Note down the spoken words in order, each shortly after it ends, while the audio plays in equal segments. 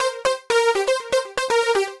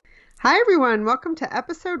Hi, everyone. Welcome to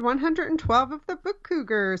episode 112 of the Book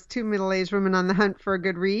Cougars, two middle-aged women on the hunt for a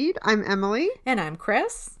good read. I'm Emily. And I'm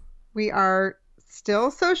Chris. We are still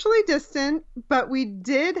socially distant, but we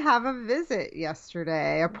did have a visit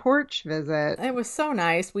yesterday, a porch visit. It was so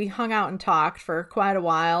nice. We hung out and talked for quite a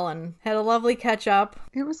while and had a lovely catch up.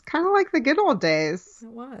 It was kind of like the good old days, It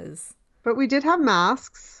was. but we did have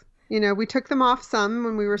masks. We took them off some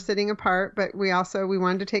when we were sitting apart, but we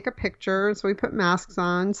wanted to take a picture, so we put masks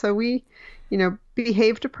on. So we,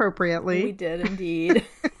 behaved appropriately. We did indeed.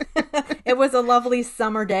 It was a lovely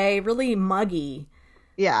summer day, really muggy.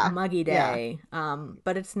 Yeah. A muggy day. Yeah.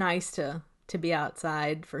 But it's nice to be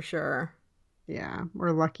outside for sure. Yeah,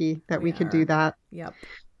 we're lucky that we could do that. Yep.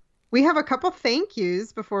 We have a couple thank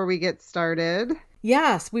yous before we get started.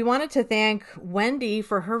 Yes, we wanted to thank Wendy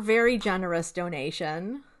for her very generous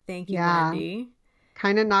donation. Thank you, Wendy.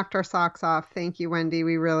 Kind of knocked our socks off. Thank you, Wendy.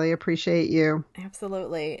 We really appreciate you.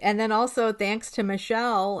 Absolutely. And then also thanks to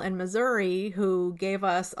Michelle in Missouri who gave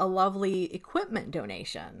us a lovely equipment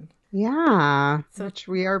donation. Yeah, which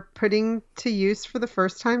we are putting to use for the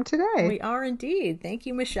first time today. We are indeed. Thank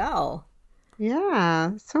you, Michelle.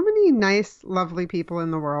 Yeah, so many nice, lovely people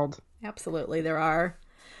in the world. Absolutely, there are.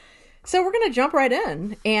 So we're going to jump right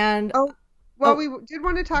in. And we did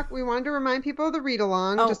want to talk. We wanted to remind people of the read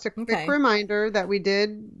along. Just a quick reminder that we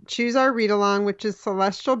did choose our read along, which is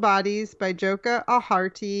Celestial Bodies by Joka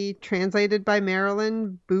Aharty, translated by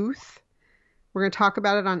Marilyn Booth. We're going to talk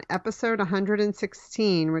about it on episode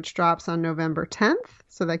 116, which drops on November 10th.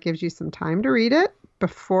 So that gives you some time to read it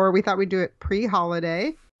before. We thought we'd do it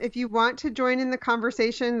pre-holiday. If you want to join in the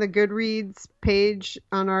conversation, the Goodreads page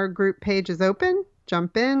on our group page is open.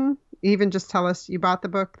 Jump in. Even just tell us you bought the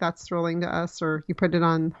book. That's thrilling to us. Or you put it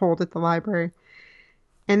on hold at the library.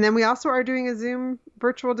 And then we also are doing a Zoom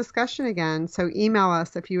virtual discussion again. So email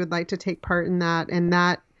us if you would like to take part in that. And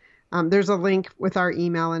that there's a link with our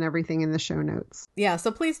email and everything in the show notes. Yeah, so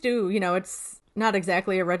please do. It's not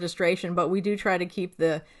exactly a registration, but we do try to keep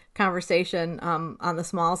the conversation on the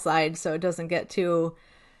small side so it doesn't get too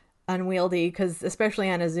unwieldy, because especially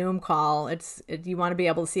on a Zoom call, you want to be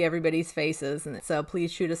able to see everybody's faces. And so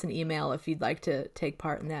please shoot us an email if you'd like to take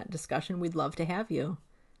part in that discussion. We'd love to have you.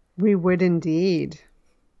 We would indeed.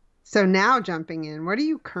 So now jumping in, what are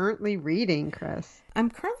you currently reading, Chris? I'm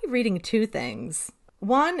currently reading two things.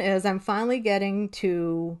 One is I'm finally getting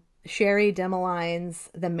to Sherry Demeline's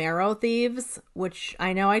The Marrow Thieves, which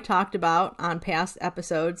I know I talked about on past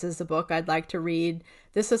episodes as a book I'd like to read.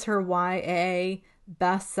 This is her YA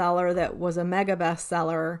bestseller that was a mega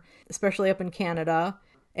bestseller, especially up in Canada.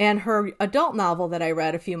 And her adult novel that I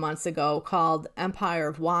read a few months ago called Empire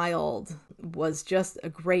of Wild was just a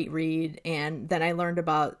great read. And then I learned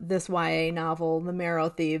about this YA novel, The Marrow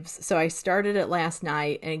Thieves. So I started it last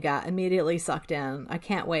night and got immediately sucked in. I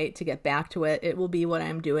can't wait to get back to it. It will be what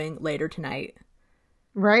I'm doing later tonight.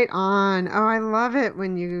 Right on. Oh, I love it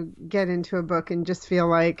when you get into a book and just feel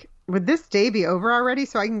like, would this day be over already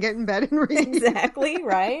so I can get in bed and read? Exactly,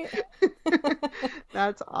 right?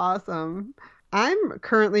 That's awesome. I'm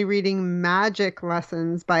currently reading Magic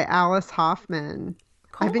Lessons by Alice Hoffman.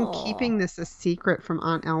 Cool. I've been keeping this a secret from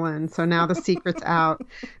Aunt Ellen, so now the secret's out.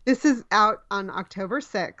 This is out on October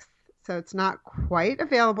 6th, so it's not quite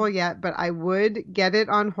available yet, but I would get it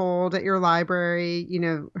on hold at your library.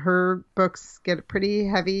 Her books get a pretty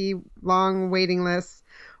heavy, long waiting list,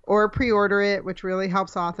 or pre-order it, which really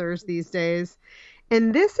helps authors these days.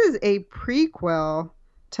 And this is a prequel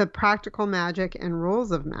to Practical Magic and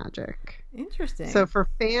Rules of Magic. Interesting. So for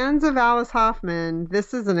fans of Alice Hoffman,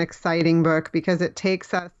 this is an exciting book because it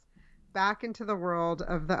takes us back into the world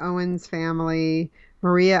of the Owens family,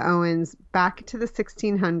 Maria Owens, back to the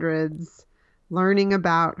 1600s, learning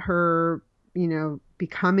about her,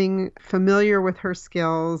 becoming familiar with her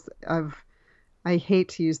skills of, I hate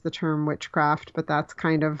to use the term witchcraft, but that's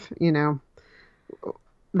kind of, the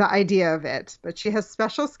idea of it. But she has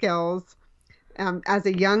special skills as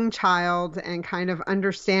a young child and kind of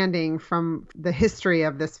understanding from the history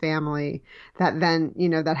of this family that then,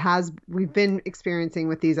 we've been experiencing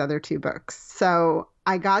with these other two books. So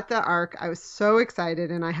I got the arc. I was so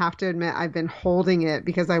excited. And I have to admit, I've been holding it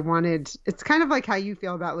because it's kind of like how you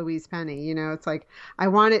feel about Louise Penny. It's like, I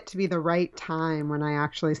want it to be the right time when I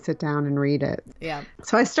actually sit down and read it. Yeah.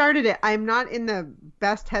 So I started it. I'm not in the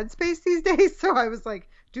best headspace these days. So I was like,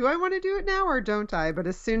 do I want to do it now or don't I? But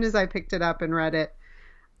as soon as I picked it up and read it,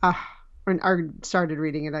 or started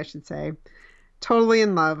reading it, I should say, totally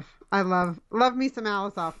in love. I love me some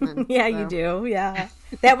Alice Hoffman. Yeah, so. You do. Yeah.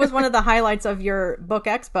 That was one of the highlights of your Book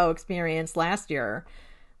Expo experience last year,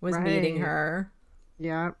 was meeting her.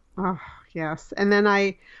 Yeah. Oh, yes. And then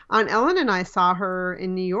Aunt Ellen and I saw her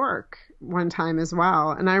in New York one time as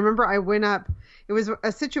well. And I remember I went up, it was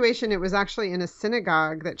a situation, it was actually in a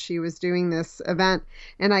synagogue that she was doing this event.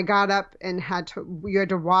 And I got up and you had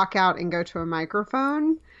to walk out and go to a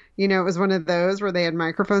microphone. You know, it was one of those where they had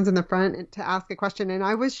microphones in the front to ask a question. And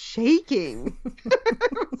I was shaking.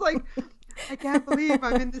 It was like, I can't believe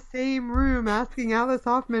I'm in the same room asking Alice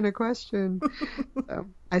Hoffman a question. So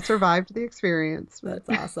I survived the experience. That's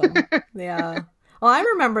awesome. Yeah. Well, I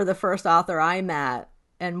remember the first author I met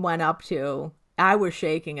and went up to. I was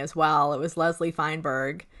shaking as well. It was Leslie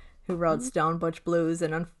Feinberg, who wrote Stone Butch Blues,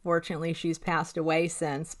 and unfortunately she's passed away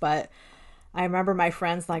since. But I remember my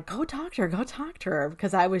friends like, go talk to her,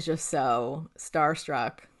 because I was just so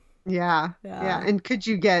starstruck. Yeah. And could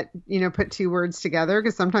you put two words together?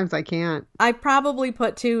 Because sometimes I can't. I probably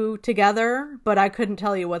put two together, but I couldn't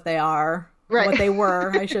tell you what they are. Right. What they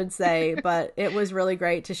were, I should say. But it was really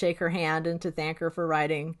great to shake her hand and to thank her for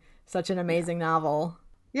writing such an amazing novel.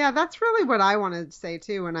 Yeah, that's really what I wanted to say,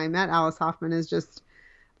 too, when I met Alice Hoffman, is just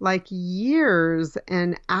like years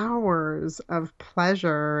and hours of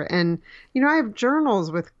pleasure. And, I have journals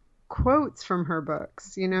with quotes from her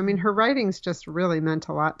books. I mean, her writing's just really meant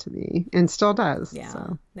a lot to me and still does. Yeah,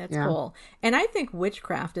 so, that's cool. And I think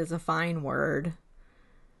witchcraft is a fine word.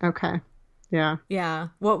 Okay. Yeah. Yeah.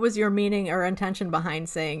 What was your meaning or intention behind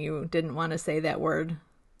saying you didn't want to say that word?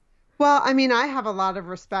 Well, I mean, I have a lot of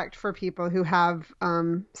respect for people who have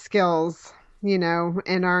skills,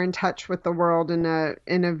 and are in touch with the world in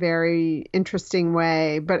a very interesting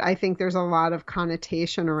way. But I think there's a lot of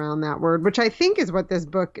connotation around that word, which I think is what this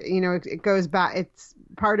book, it goes back. It's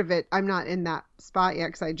part of it. I'm not in that spot yet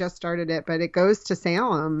because I just started it, but it goes to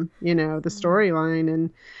Salem, the storyline. And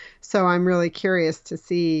so I'm really curious to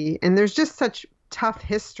see. And there's just such tough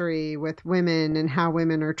history with women and how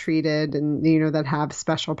women are treated, and that have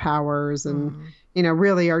special powers and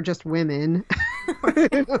really are just women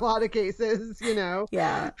in a lot of cases.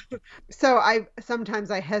 Yeah. So I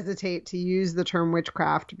hesitate to use the term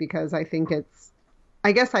witchcraft because I think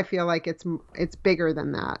I guess I feel like it's bigger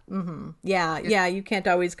than that. Mm-hmm. Yeah, you can't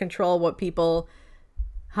always control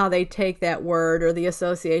how they take that word or the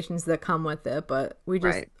associations that come with it, but we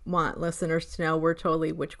just want listeners to know we're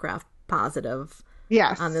totally witchcraft positive.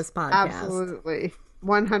 Yes, on this podcast. Absolutely.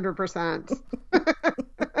 100%.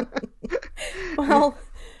 Well,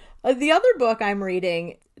 the other book I'm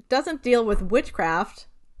reading doesn't deal with witchcraft,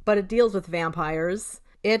 but it deals with vampires.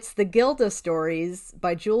 It's The Gilda Stories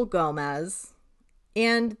by Jewel Gomez.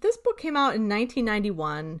 And this book came out in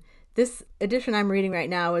 1991. This edition I'm reading right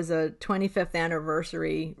now is a 25th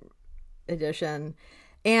anniversary edition.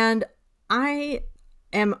 And I'm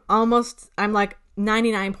like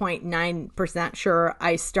 99.9% sure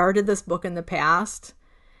I started this book in the past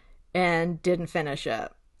and didn't finish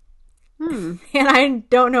it. And I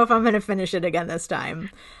don't know if I'm going to finish it again this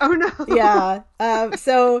time. Oh, no. Yeah.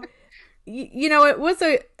 So, it was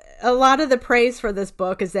a lot of the praise for this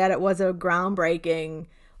book is that it was a groundbreaking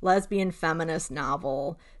lesbian feminist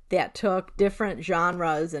novel that took different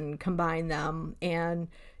genres and combined them. And,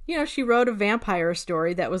 she wrote a vampire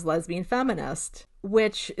story that was lesbian feminist,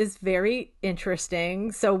 which is very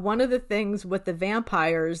interesting. So one of the things with the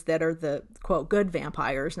vampires that are the, quote, good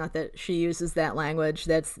vampires, not that she uses that language,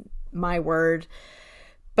 that's my word,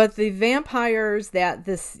 but the vampires that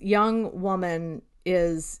this young woman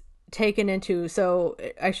is taken into. So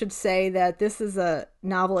I should say that this is a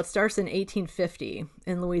novel. It starts in 1850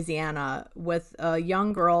 in Louisiana with a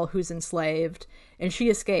young girl who's enslaved, and she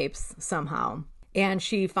escapes somehow. And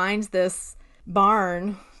she finds this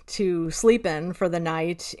barn to sleep in for the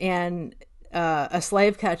night, and a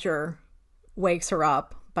slave catcher wakes her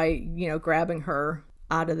up by, grabbing her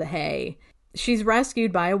out of the hay. She's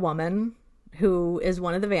rescued by a woman who is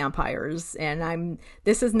one of the vampires, and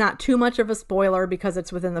this is not too much of a spoiler because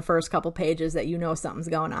it's within the first couple pages that something's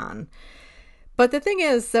going on. But the thing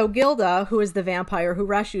is, so Gilda, who is the vampire who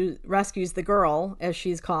rescues the girl, as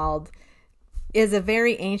she's called, is a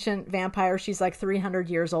very ancient vampire. She's like 300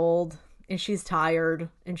 years old, and she's tired,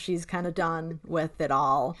 and she's kind of done with it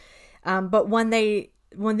all. But when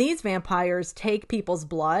these vampires take people's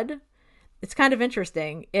blood, it's kind of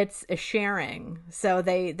interesting. It's a sharing. So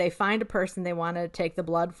they find a person they want to take the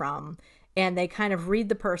blood from, and they kind of read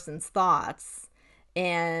the person's thoughts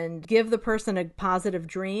and give the person a positive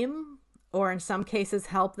dream, or in some cases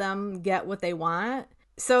help them get what they want.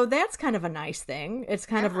 So that's kind of a nice thing. It's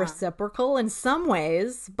kind of reciprocal in some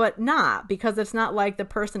ways, but not, because it's not like the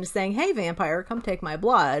person is saying, hey, vampire, come take my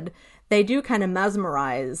blood. They do kind of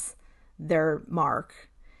mesmerize their mark.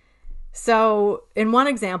 So in one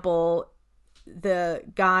example, the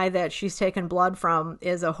guy that she's taken blood from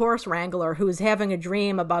is a horse wrangler who's having a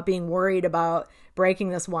dream about being worried about breaking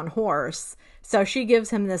this one horse. So she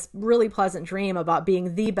gives him this really pleasant dream about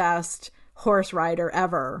being the best horse rider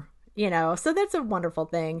ever, so that's a wonderful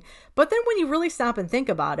thing. But then when you really stop and think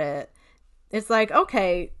about it, it's like,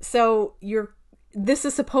 okay, so this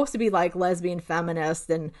is supposed to be like lesbian feminist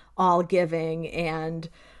and all giving and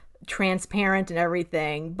transparent and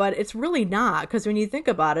everything, but it's really not, because when you think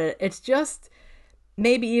about it, it's just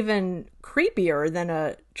maybe even creepier than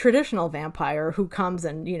a traditional vampire who comes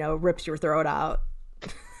and, rips your throat out,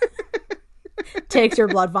 takes your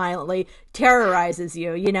blood violently, terrorizes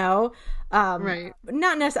you, Right.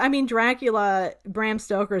 Not necessarily. I mean, Dracula, Bram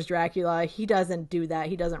Stoker's Dracula, he doesn't do that.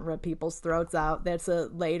 He doesn't rip people's throats out. That's a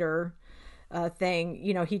later thing.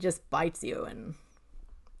 He just bites you.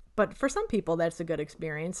 But for some people, that's a good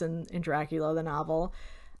experience in Dracula, the novel.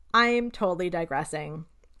 I'm totally digressing.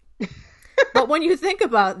 But when you think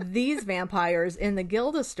about these vampires in the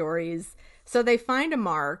Gilda stories, so they find a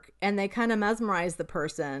mark and they kind of mesmerize the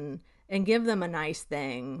person and give them a nice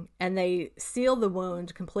thing, and they seal the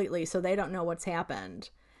wound completely so they don't know what's happened.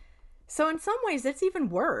 So in some ways, it's even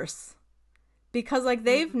worse, because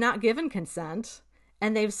they've not given consent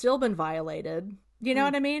and they've still been violated. You know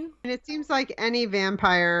what I mean? And it seems like any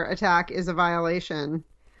vampire attack is a violation.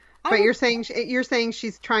 But you're saying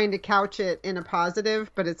she's trying to couch it in a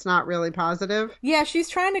positive, but it's not really positive. Yeah, she's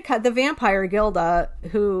trying to cut the vampire Gilda,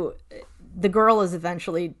 who the girl is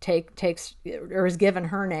eventually takes or is given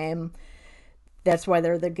her name. That's why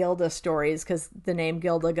they're the Gilda stories, because the name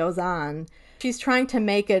Gilda goes on. She's trying to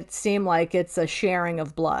make it seem like it's a sharing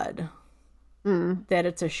of blood. That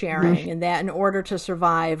it's a sharing, and that in order to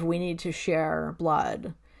survive, we need to share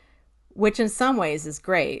blood, which in some ways is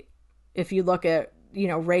great. If you look at,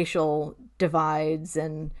 racial divides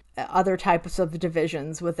and other types of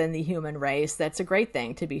divisions within the human race, that's a great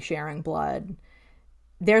thing to be sharing blood.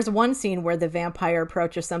 There's one scene where the vampire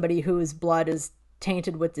approaches somebody whose blood is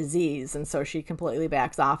tainted with disease, and so she completely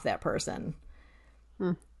backs off that person.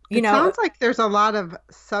 It sounds like there's a lot of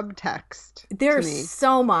subtext. There's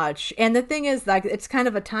so much. And the thing is, it's kind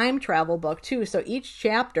of a time travel book too. So each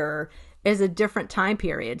chapter is a different time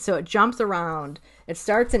period. So it jumps around. It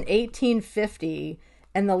starts in 1850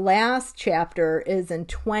 and the last chapter is in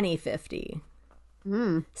 2050.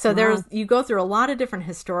 So you go through a lot of different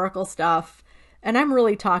historical stuff. And I'm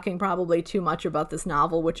really talking probably too much about this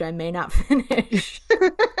novel, which I may not finish.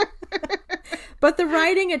 But the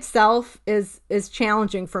writing itself is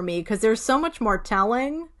challenging for me, because there's so much more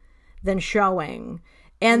telling than showing.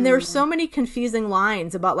 And there's so many confusing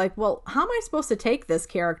lines about how am I supposed to take this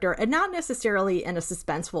character? And not necessarily in a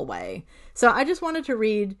suspenseful way. So I just wanted to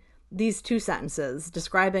read these 2 sentences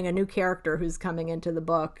describing a new character who's coming into the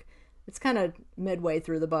book. It's kind of midway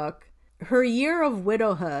through the book. Her year of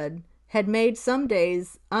widowhood had made some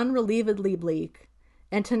days unrelievedly bleak,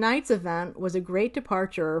 and tonight's event was a great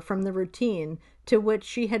departure from the routine to which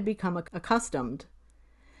she had become accustomed.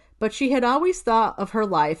 But she had always thought of her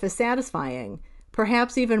life as satisfying,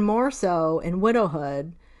 perhaps even more so in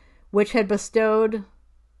widowhood, which had bestowed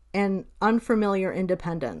an unfamiliar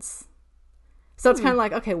independence. So it's kind of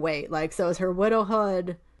like, okay, wait, so is her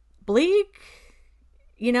widowhood bleak?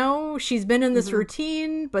 She's been in this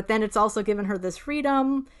routine, but then it's also given her this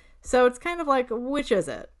freedom. So it's kind of like, which is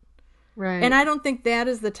it? Right. And I don't think that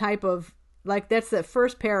is the type of, that's the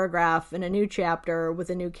first paragraph in a new chapter with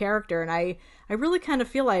a new character. And I really kind of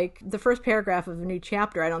feel like the first paragraph of a new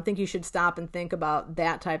chapter, I don't think you should stop and think about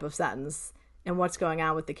that type of sentence and what's going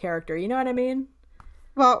on with the character. You know what I mean?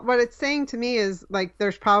 Well, what it's saying to me is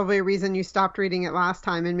there's probably a reason you stopped reading it last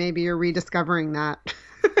time, and maybe you're rediscovering that.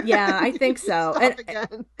 Yeah, I think so.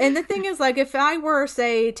 And the thing is, if I were,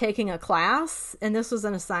 say, taking a class and this was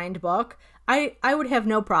an assigned book, I would have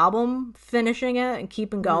no problem finishing it and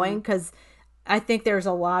keeping going, because I think there's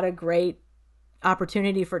a lot of great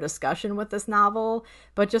opportunity for discussion with this novel.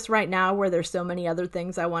 But just right now, where there's so many other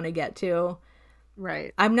things I want to get to,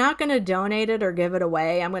 right, I'm not going to donate it or give it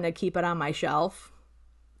away. I'm going to keep it on my shelf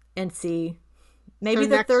and see. Maybe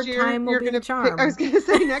the third time will be the charm. I was going to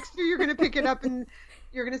say, next year you're going to pick it up and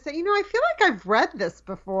you're going to say, I feel like I've read this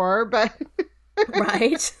before, but...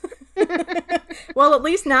 Right. Well, at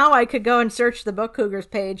least now I could go and search the Book Cougars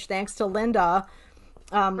page, thanks to Linda.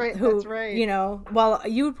 Right, who, that's right. Well,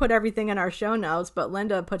 you would put everything in our show notes, but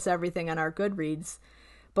Linda puts everything on our Goodreads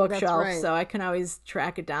bookshelf. Right. So I can always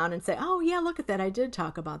track it down and say, oh, yeah, look at that. I did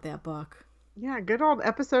talk about that book. Yeah, good old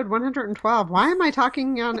episode 112. Why am I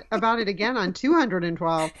talking about it again on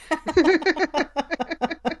 212?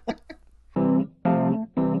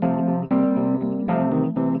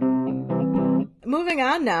 moving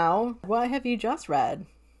on now. What have you just read?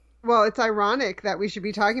 Well, it's ironic that we should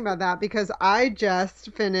be talking about that because I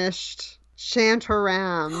just finished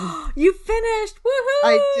Shantaram. You finished!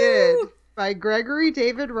 I Woohoo! did, by Gregory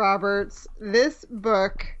David Roberts. This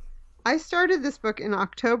book, I started this book in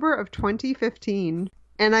October of 2015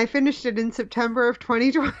 and I finished it in September of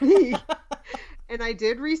 2020. And I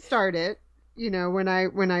did restart it, when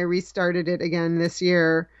I restarted it again this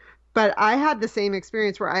year. But I had the same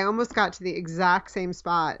experience where I almost got to the exact same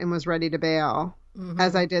spot and was ready to bail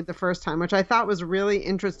as I did the first time, which I thought was really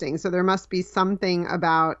interesting. So there must be something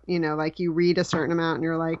about, like you read a certain amount and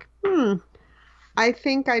you're like, I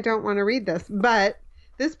think I don't want to read this. But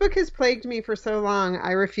this book has plagued me for so long,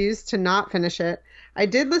 I refused to not finish it. I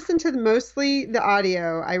did listen to mostly the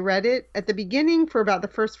audio. I read it at the beginning for about the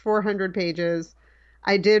first 400 pages.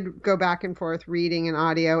 I did go back and forth reading and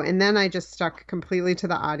audio, and then I just stuck completely to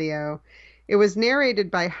the audio. It was narrated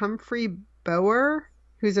by Humphrey Bower,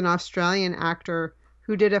 who's an Australian actor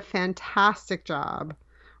who did a fantastic job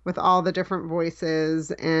with all the different voices,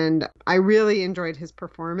 and I really enjoyed his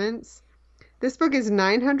performance. This book is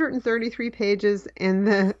 933 pages, and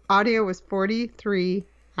the audio was 43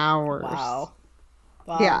 hours. Wow.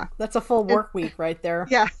 Yeah. That's a full work week right there.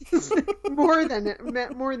 Yes. more than.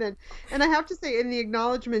 And I have to say, in the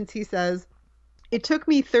acknowledgments, he says, "It took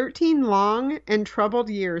me 13 long and troubled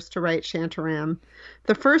years to write Shantaram.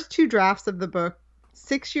 The first 2 drafts of the book,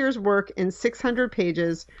 6 years' work and 600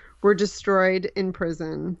 pages, were destroyed in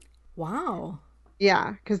prison." Wow.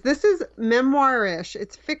 Yeah, because this is memoirish.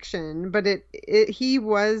 It's fiction, but he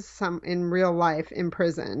was in real life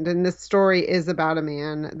imprisoned, and this story is about a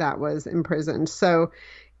man that was imprisoned. So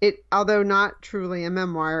although not truly a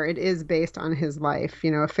memoir, it is based on his life, a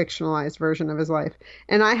fictionalized version of his life.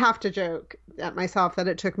 And I have to joke at myself that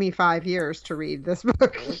it took me 5 years to read this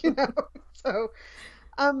book, So,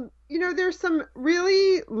 there's some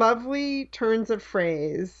really lovely turns of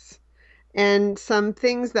phrase and some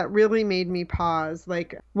things that really made me pause.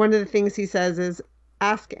 Like one of the things he says is,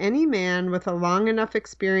 "Ask any man with a long enough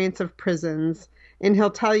experience of prisons, and he'll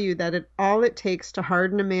tell you that all it takes to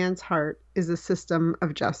harden a man's heart is a system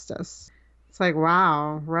of justice." It's like,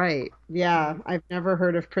 wow, right. Yeah, I've never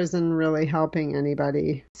heard of prison really helping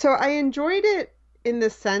anybody. So I enjoyed it in the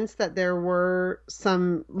sense that there were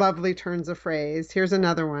some lovely turns of phrase. Here's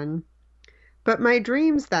another one. "But my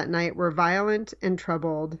dreams that night were violent and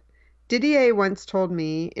troubled. Didier once told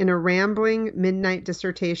me, in a rambling midnight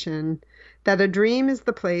dissertation, that a dream is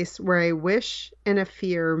the place where a wish and a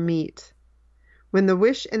fear meet. When the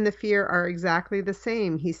wish and the fear are exactly the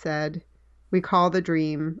same, he said, we call the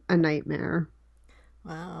dream a nightmare."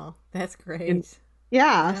 Wow, that's great.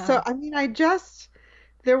 Yeah. So,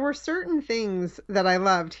 there were certain things that I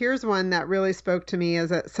loved. Here's one that really spoke to me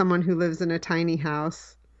as someone who lives in a tiny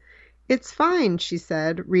house. "It's fine," she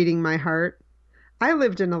said, reading my heart. "I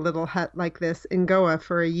lived in a little hut like this in Goa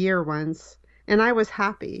for a year once, and I was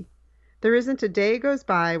happy. There isn't a day goes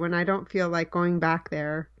by when I don't feel like going back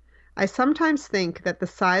there. I sometimes think that the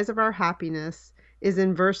size of our happiness is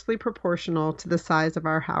inversely proportional to the size of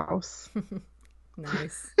our house."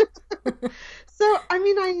 Nice. So,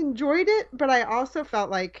 I enjoyed it, but I also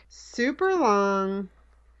felt like super long,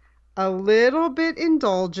 a little bit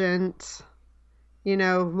indulgent.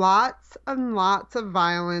 Lots and lots of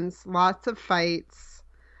violence, lots of fights,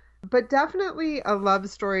 but definitely a love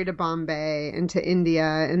story to Bombay and to India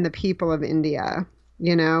and the people of India,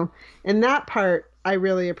 and that part I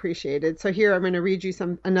really appreciated. So here I'm going to read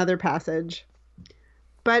you another passage.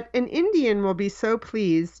 "But an Indian will be so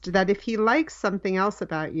pleased that if he likes something else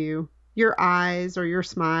about you, your eyes or your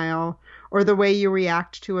smile or the way you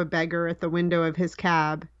react to a beggar at the window of his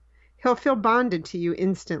cab, he'll feel bonded to you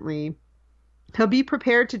instantly. He'll be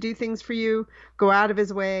prepared to do things for you, go out of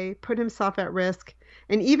his way, put himself at risk,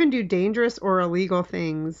 and even do dangerous or illegal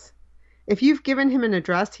things. If you've given him an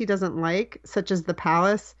address he doesn't like, such as the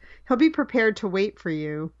palace, he'll be prepared to wait for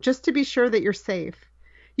you, just to be sure that you're safe.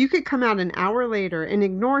 You could come out an hour later and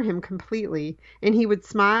ignore him completely, and he would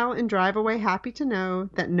smile and drive away happy to know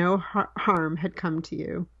that no harm had come to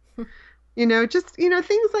you."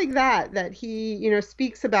 Things like that he,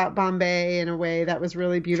 speaks about Bombay in a way that was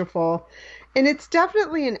really beautiful. And it's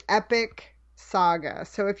definitely an epic saga.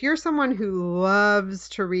 So if you're someone who loves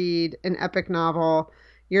to read an epic novel,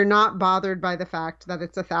 you're not bothered by the fact that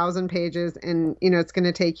it's 1,000 pages and, it's going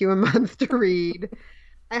to take you a month to read.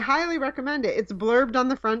 I highly recommend it. It's blurbed on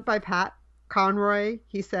the front by Pat Conroy.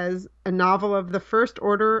 He says, "A novel of the first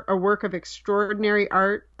order, a work of extraordinary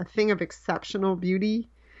art, a thing of exceptional beauty."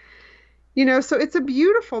 So it's a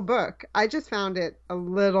beautiful book. I just found it a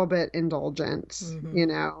little bit indulgent, and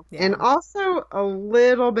Yeah. also a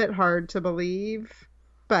little bit hard to believe,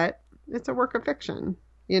 but it's a work of fiction,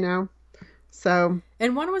 you know? So,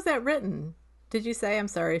 And when was that written? Did you say? I'm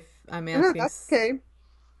sorry if I'm no, asking. that's okay.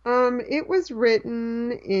 It was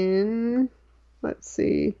written in, let's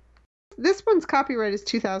see, this one's copyright is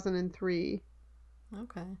 2003.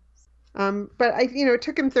 Okay. But it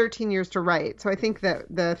took him 13 years to write. So I think that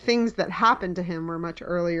the things that happened to him were much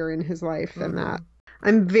earlier in his life than that. Mm-hmm.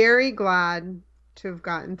 I'm very glad to have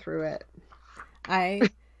gotten through it. I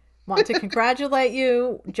want to congratulate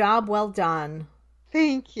you. Job well done.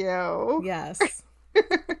 Thank you. Yes.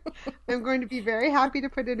 I'm going to be very happy to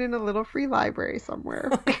put it in a little free library somewhere.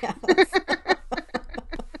 Yes.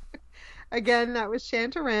 Again, that was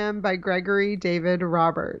Shantaram by Gregory David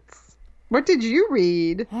Roberts. What did you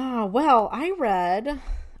read? Oh, well, I read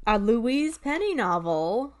a Louise Penny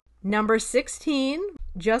novel, number 16,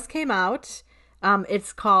 just came out.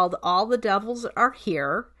 It's called All the Devils Are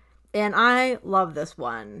Here, and I love this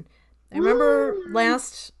one. I remember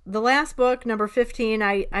the last book, number 15,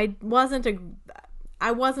 I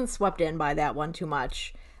wasn't swept in by that one too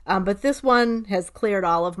much. But this one has cleared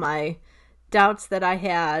all of my doubts that I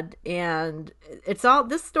had, and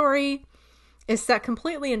this story is set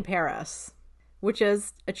completely in Paris, which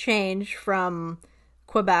is a change from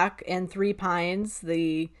Quebec and Three Pines,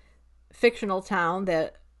 the fictional town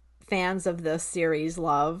that fans of this series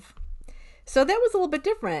love. So that was a little bit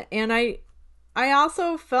different, and I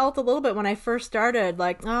also felt a little bit when I first started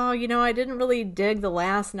like, oh, I didn't really dig the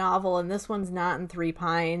last novel, and this one's not in Three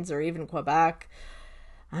Pines or even Quebec.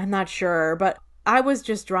 I'm not sure, but I was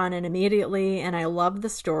just drawn in immediately, and I loved the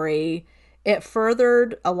story. It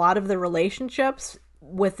furthered a lot of the relationships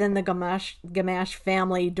within the Gamache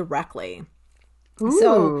family directly.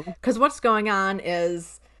 So, Ooh. because what's going on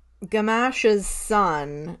is Gamache's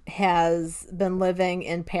son has been living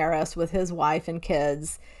in Paris with his wife and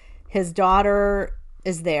kids. His daughter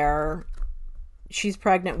is there. She's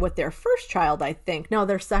pregnant with their first child, I think. No,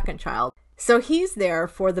 their second child. So he's there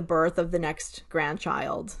for the birth of the next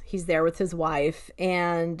grandchild. He's there with his wife,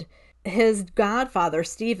 and his godfather,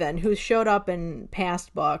 Stephen, who showed up in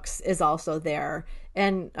past books, is also there.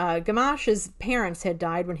 And Gamache's parents had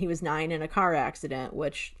died when he was 9 in a car accident,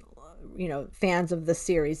 which, fans of the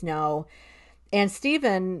series know. And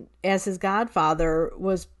Stephen, as his godfather,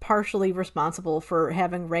 was partially responsible for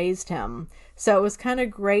having raised him. So it was kind of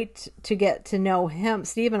great to get to know him,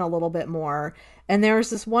 Stephen, a little bit more. And there was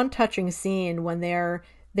this one touching scene when they're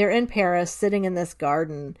in Paris, sitting in this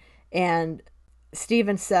garden, and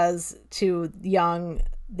Stephen says to the young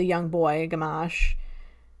boy, Gamache,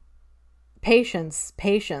 patience,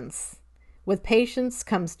 patience. With patience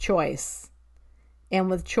comes choice, and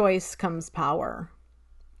with choice comes power.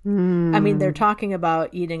 I mean, they're talking about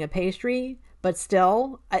eating a pastry, but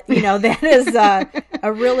still, that is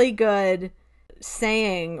a really good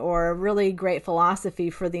saying or a really great philosophy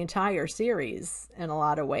for the entire series in a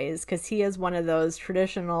lot of ways, because he is one of those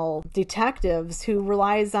traditional detectives who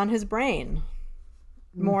relies on his brain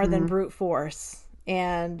more than brute force.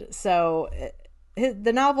 And so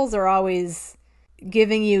the novels are always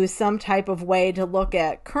giving you some type of way to look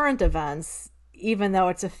at current events, even though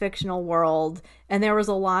it's a fictional world. And there was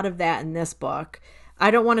a lot of that in this book.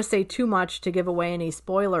 I don't want to say too much to give away any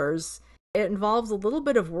spoilers. It involves a little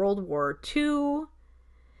bit of World War II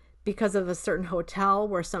because of a certain hotel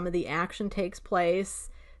where some of the action takes place.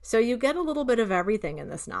 So you get a little bit of everything in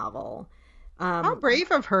this novel. How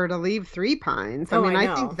brave of her to leave Three Pines. I Oh, mean,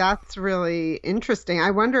 I I think know. that's really interesting.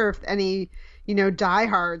 I wonder if any,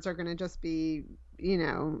 diehards are going to just be,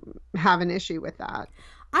 have an issue with that.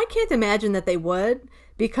 I can't imagine that they would,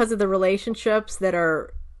 because of the relationships that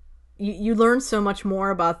are, you learn so much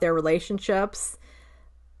more about their relationships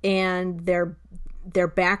and their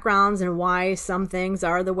backgrounds and why some things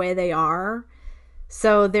are the way they are.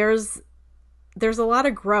 So there's a lot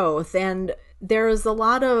of growth, and there's a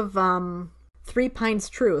lot of Three Pines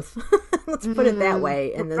truth. Let's put it that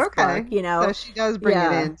way in this Okay. book, So she does bring it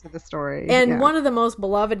Yeah. into the story. And Yeah. one of the most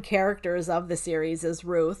beloved characters of the series is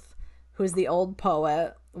Ruth, who's the old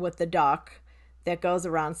poet with the duck that goes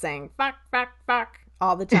around saying fuck, fuck, fuck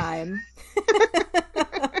all the time.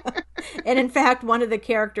 And in fact, one of the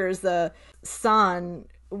characters, the son,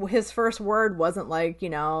 his first word wasn't like,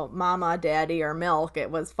 mama, daddy, or milk.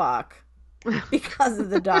 It was fuck because of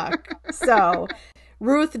the duck. So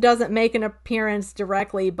Ruth doesn't make an appearance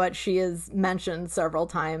directly, but she is mentioned several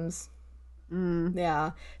times.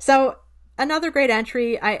 Yeah. So another great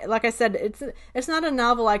entry. Like I said, it's not a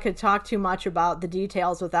novel I could talk too much about the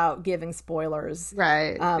details without giving spoilers.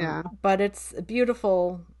 Right. Yeah. But it's a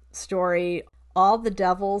beautiful story, All the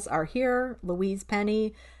Devils Are Here, Louise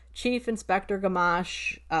Penny, Chief Inspector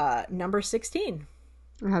Gamache, number 16.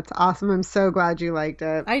 That's awesome. I'm so glad you liked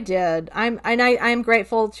it. I did. I'm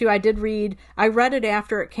grateful too. I read it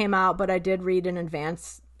after it came out, but I did read an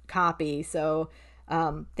advance copy. So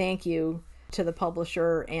thank you to the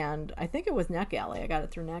publisher, and I think it was NetGalley. I got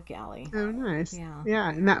it through NetGalley. Oh, nice. Yeah. Yeah.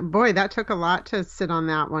 And that took a lot to sit on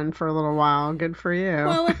that one for a little while. Good for you.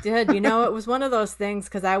 Well, it did. It was one of those things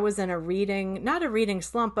because I was in not a reading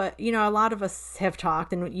slump, but, a lot of us have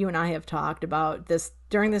talked, and you and I have talked about this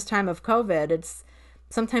during this time of COVID.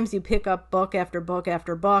 Sometimes you pick up book after book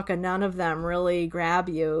after book and none of them really grab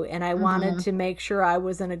you. And I wanted to make sure I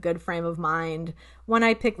was in a good frame of mind when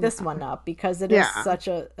I picked this one up, because it is such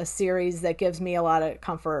a series that gives me a lot of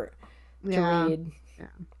comfort to read. Yeah.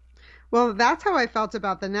 Well, that's how I felt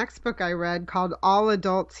about the next book I read, called All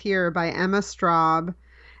Adults Here by Emma Straub.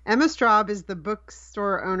 Emma Straub is the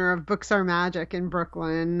bookstore owner of Books Are Magic in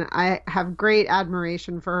Brooklyn. I have great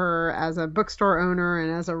admiration for her as a bookstore owner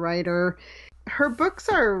and as a writer. Her books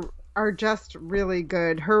are just really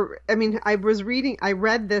good. I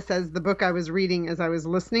read this as the book I was reading as I was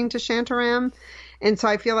listening to Shantaram. And so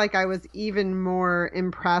I feel like I was even more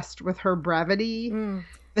impressed with her brevity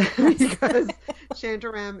because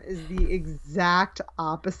Shantaram is the exact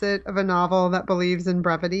opposite of a novel that believes in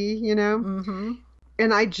brevity, Mm-hmm.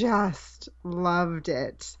 And I just loved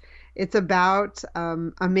it. It's about a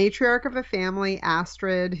matriarch of a family,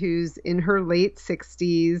 Astrid, who's in her late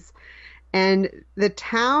 60s. And the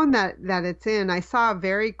town that it's in, I saw a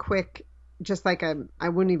very quick, just like I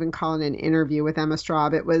wouldn't even call it an interview with Emma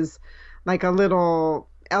Straub. It was like a little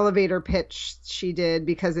elevator pitch she did,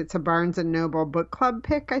 because it's a Barnes and Noble book club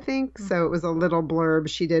pick, I think. Mm-hmm. So it was a little blurb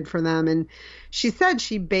she did for them. And she said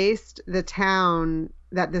she based the town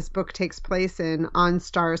that this book takes place in on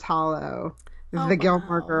Stars Hollow, the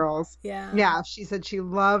Gilmore Girls. Yeah. Yeah. She said she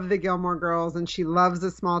loved the Gilmore Girls and she loves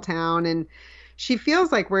a small town. And she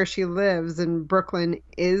feels like where she lives in Brooklyn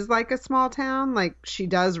is like a small town. Like, she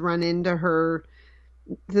does run into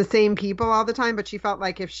the same people all the time, but she felt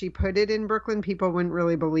like if she put it in Brooklyn, people wouldn't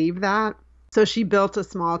really believe that. So she built a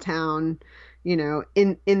small town,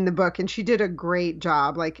 in the book, and she did a great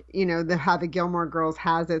job. Like, how the Gilmore Girls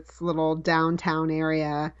has its little downtown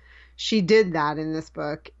area. She did that in this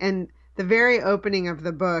book. And the very opening of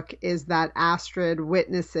the book is that Astrid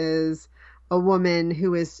witnesses a woman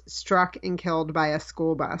who is struck and killed by a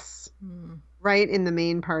school bus right in the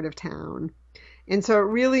main part of town. And so it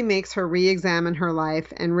really makes her re-examine her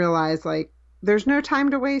life and realize, like, there's no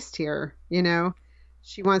time to waste here.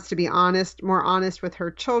 She wants to be more honest with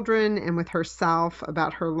her children and with herself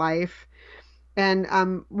about her life. And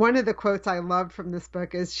one of the quotes I loved from this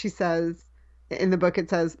book is, she says, in the book, it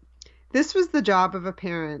says, "This was the job of a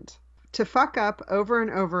parent, to fuck up over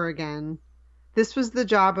and over again. This was the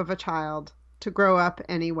job of a child, to grow up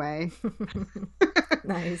anyway."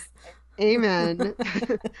 Nice. Amen.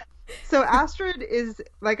 So Astrid is,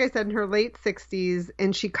 like I said, in her late 60s,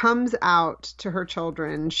 and she comes out to her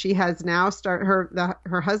children. She has now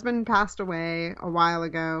her husband passed away a while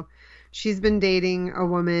ago. She's been dating a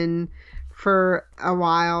woman for a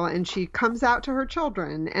while, and she comes out to her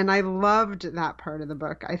children. And I loved that part of the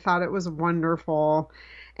book. I thought it was wonderful.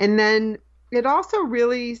 And then it also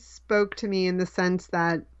really spoke to me in the sense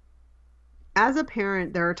that, as a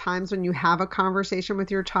parent, there are times when you have a conversation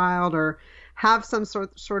with your child or have some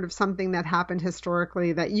sort of something that happened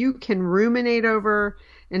historically that you can ruminate over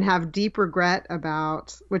and have deep regret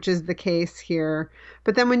about, which is the case here.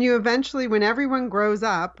 But then when everyone grows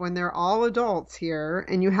up, when they're all adults here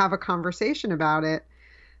and you have a conversation about it,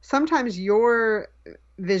 sometimes your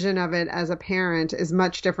vision of it as a parent is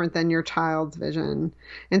much different than your child's vision.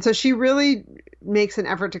 And so she really makes an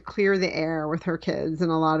effort to clear the air with her kids in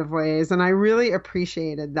a lot of ways. And I really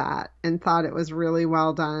appreciated that and thought it was really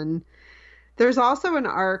well done. There's also an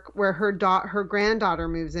arc where her granddaughter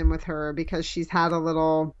moves in with her because she's had a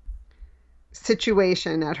little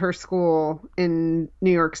situation at her school in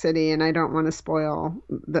New York City, and I don't want to spoil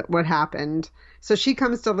what happened. So she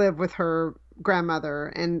comes to live with her grandmother,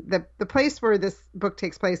 and the place where this book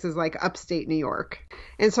takes place is like upstate New York.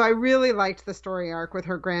 And so I really liked the story arc with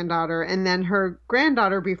her granddaughter, and then her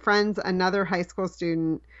granddaughter befriends another high school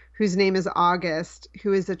student whose name is August,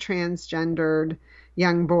 who is a transgendered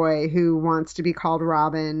young boy who wants to be called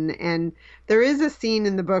Robin. And there is a scene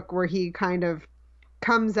in the book where he kind of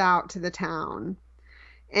comes out to the town.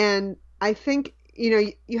 And I think,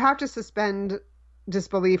 you have to suspend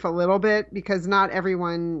disbelief a little bit, because not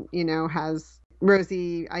everyone, has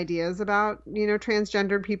rosy ideas about,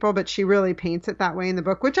 transgendered people, but she really paints it that way in the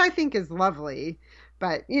book, which I think is lovely.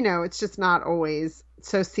 but, it's just not always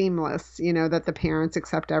so seamless, that the parents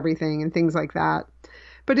accept everything and things like that.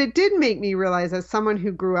 But it did make me realize, as someone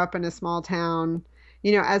who grew up in a small town,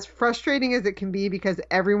 as frustrating as it can be because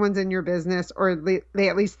everyone's in your business, or they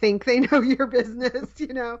at least think they know your business,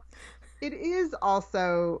 it is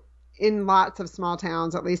also in lots of small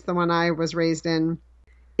towns, at least the one I was raised in,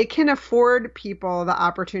 it can afford people the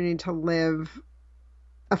opportunity to live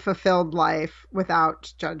a fulfilled life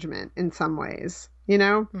without judgment in some ways,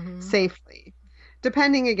 safely,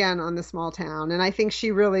 depending again on the small town. And I think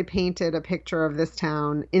she really painted a picture of this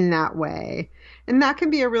town in that way. And that can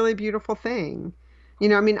be a really beautiful thing.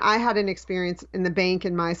 I had an experience in the bank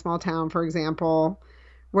in my small town, for example,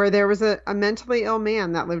 where there was a mentally ill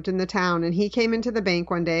man that lived in the town, and he came into the bank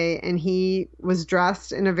one day and he was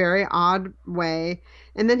dressed in a very odd way.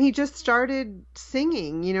 And then he just started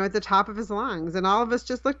singing, at the top of his lungs. And all of us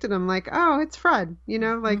just looked at him like, oh, it's Fred,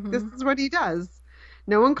 this is what he does.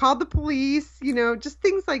 No one called the police, just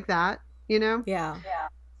things like that, Yeah.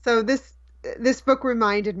 So this book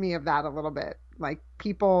reminded me of that a little bit, like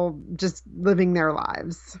people just living their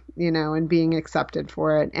lives, and being accepted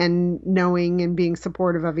for it and knowing and being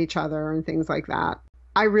supportive of each other and things like that.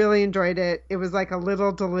 I really enjoyed it. It was like a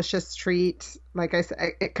little delicious treat, like I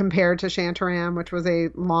said, compared to Shantaram, which was a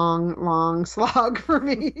long, long slog for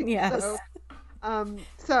me. Yes.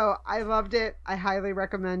 So I loved it. I highly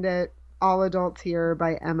recommend it. All Adults Here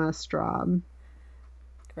by Emma Straub.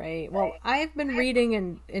 Great. Well, I've been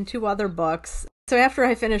reading in two other books. So after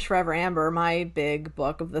I finished Forever Amber, my big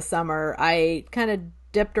book of the summer, I kind of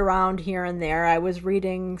dipped around here and there. I was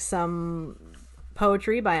reading some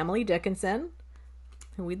poetry by Emily Dickinson,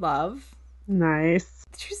 who we love. Nice.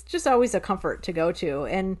 She's just always a comfort to go to.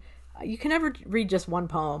 And you can never read just one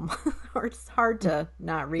poem, or it's hard to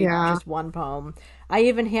not read just one poem. I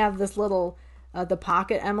even have this little, the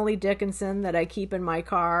pocket Emily Dickinson that I keep in my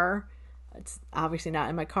car. It's obviously not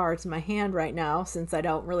in my car. It's in my hand right now since I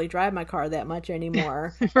don't really drive my car that much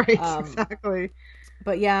anymore. Right, exactly.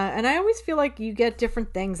 But yeah, and I always feel like you get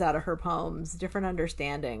different things out of her poems, different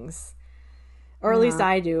understandings. Or at least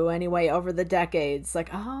I do anyway, over the decades. Like,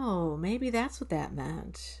 oh, maybe that's what that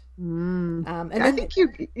meant. And I think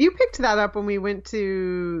you picked that up when we went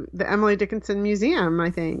to the Emily Dickinson Museum, I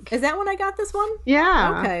think. Is that when I got this one?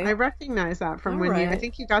 Yeah. Okay. I recognize that from I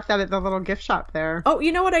think you got that at the little gift shop there. Oh,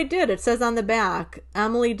 you know what I did? It says on the back,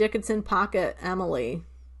 Emily Dickinson Pocket Emily.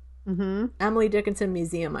 Mm-hmm. Emily Dickinson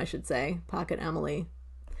Museum, I should say. Pocket Emily.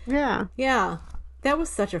 Yeah. Yeah. That was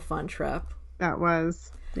such a fun trip. That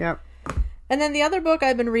was. Yep. And then the other book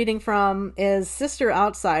I've been reading from is Sister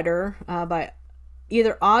Outsider by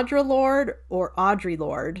either Audre Lorde or Audre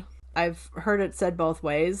Lorde. I've heard it said both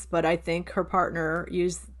ways, but I think her partner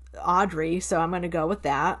used Audrey, so I'm going to go with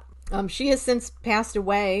that. She has since passed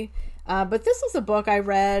away, but this was a book I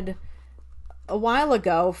read a while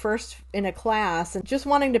ago, first in a class, and just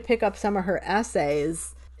wanting to pick up some of her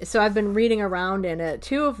essays. So I've been reading around in it.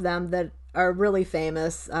 Two of them that are really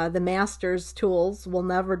famous. The Master's Tools Will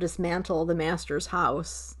Never Dismantle the Master's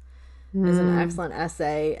House is an excellent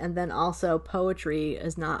essay. And then also Poetry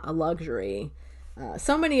is Not a Luxury.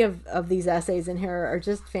 So many of these essays in here are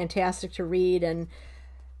just fantastic to read. And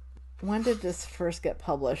when did this first get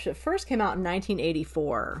published? It first came out in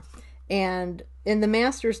 1984. And in The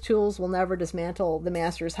Master's Tools Will Never Dismantle the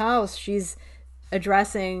Master's House, she's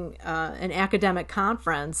addressing an academic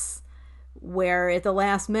conference where at the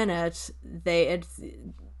last minute they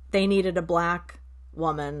needed a black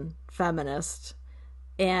woman feminist,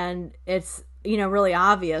 and it's really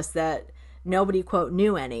obvious that nobody, quote,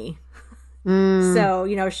 knew any.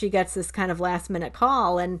 So she gets this kind of last minute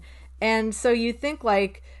call, and so you think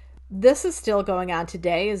like this is still going on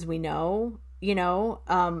today, as we know,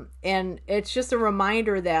 and it's just a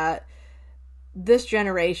reminder that this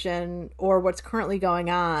generation, or what's currently going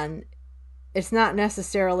on, it's not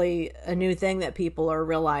necessarily a new thing that people are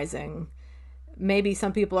realizing. Maybe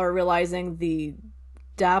some people are realizing the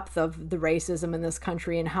depth of the racism in this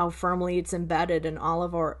country and how firmly it's embedded in all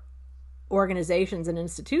of our organizations and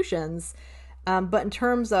institutions. But in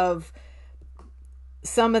terms of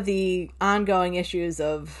some of the ongoing issues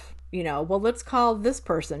of, well, let's call this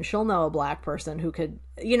person, she'll know a black person who could,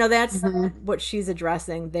 that's what she's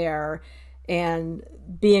addressing there, and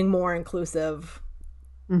being more inclusive.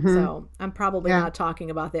 So I'm probably not talking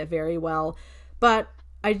about that very well, but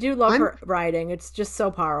I do love her writing. It's just so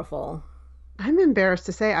powerful. I'm embarrassed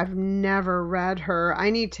to say I've never read her. I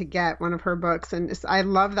need to get one of her books, and I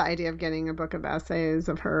love the idea of getting a book of essays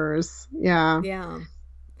of hers. Yeah. Yeah.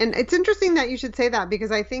 And it's interesting that you should say that,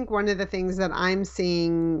 because I think one of the things that I'm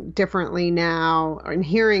seeing differently now and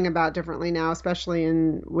hearing about differently now, especially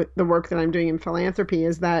in with the work that I'm doing in philanthropy,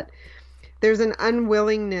 is that there's an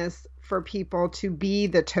unwillingness for people to be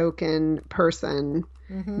the token person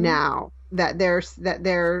now.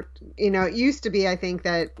 It used to be, I think,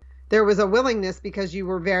 that there was a willingness because you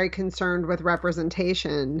were very concerned with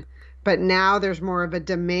representation, but now there's more of a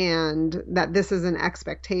demand that this is an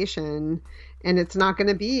expectation, and it's not going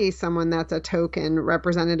to be someone that's a token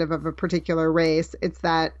representative of a particular race. It's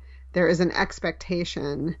that there is an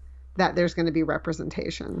expectation that there's going to be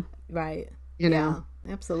representation. Right. You know?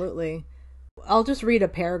 Yeah, absolutely. I'll just read a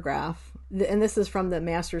paragraph, and this is from the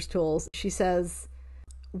Master's Tools. She says,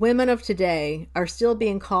 women of today are still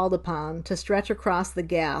being called upon to stretch across the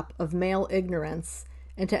gap of male ignorance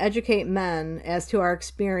and to educate men as to our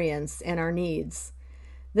experience and our needs.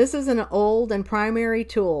 This is an old and primary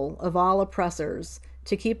tool of all oppressors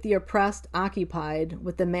to keep the oppressed occupied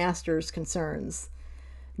with the master's concerns.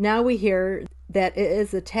 Now we hear that it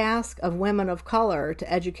is the task of women of color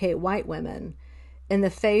to educate white women in the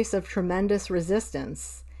face of tremendous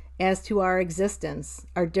resistance as to our existence,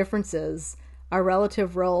 our differences, our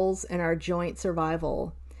relative roles, and our joint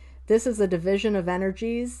survival. This is a division of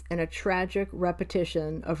energies and a tragic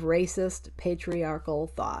repetition of racist patriarchal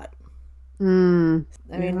thought. I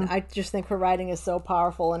mean, I just think her writing is so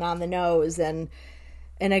powerful and on the nose. And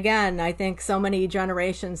again, I think so many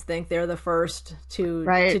generations think they're the first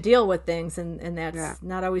to deal with things, and that's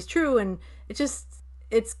not always true. And it's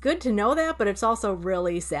good to know that, but it's also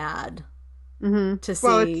really sad to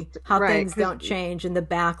see how things don't change and the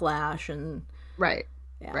backlash and right.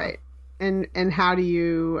 And how do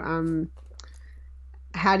you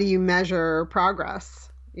measure progress?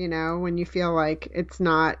 You know, when you feel like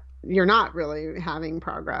you're not really having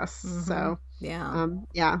progress. So yeah.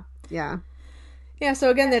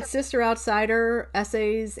 So again, that's Sister Outsider: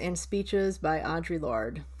 Essays and Speeches by Audre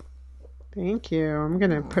Lorde. Thank you. I'm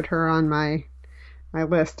gonna put her on my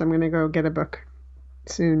list. I'm gonna go get a book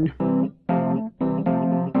soon.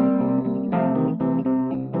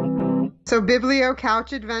 So Biblio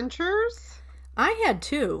Couch Adventures? I had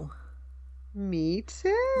 2. Me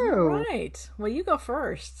too. All right. Well, you go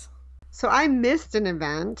first. So I missed an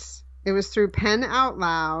event. It was through Pen Out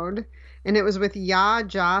Loud, and it was with Yaa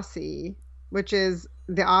Gyasi, which is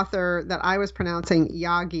the author that I was pronouncing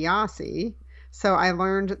Yaa Gyasi. So I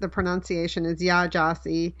learned the pronunciation is Yaa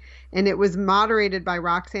Gyasi, and it was moderated by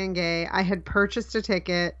Roxane Gay. I had purchased a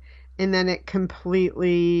ticket, and then it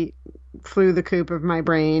completely flew the coop of my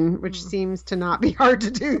brain, which seems to not be hard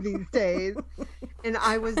to do these days. And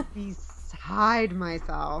I was beside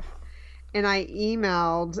myself. And I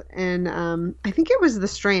emailed, and I think it was The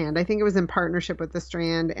Strand. I think it was in partnership with The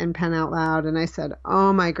Strand and Pen Out Loud. And I said,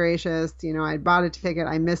 oh my gracious, I bought a ticket,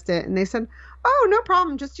 I missed it. And they said, oh, no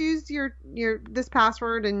problem. Just use your this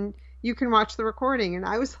password and you can watch the recording. And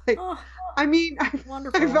I was like, I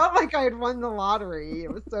felt like I had won the lottery.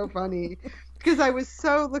 It was so funny because I was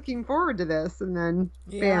so looking forward to this. And then,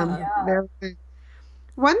 bam, there.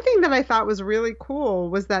 One thing that I thought was really cool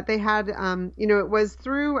was that they had, it was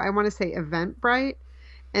through, I want to say, Eventbrite,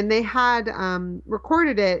 and they had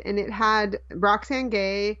recorded it, and it had Roxane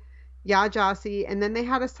Gay, Yaa Gyasi, and then they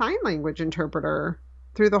had a sign language interpreter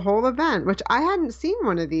through the whole event, which I hadn't seen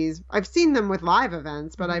one of these. I've seen them with live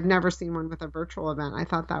events, but I've never seen one with a virtual event. I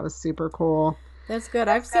thought that was super cool. That's good.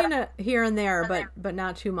 I've seen it here and there, but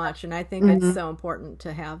not too much, and I think it's so important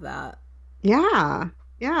to have that. Yeah,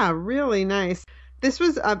 really nice. This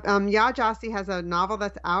was, Yaa Gyasi has a novel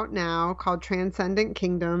that's out now called Transcendent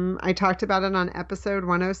Kingdom. I talked about it on episode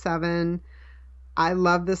 107. I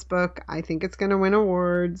love this book. I think it's going to win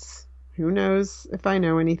awards. Who knows if I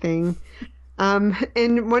know anything.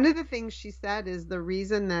 And one of the things she said is the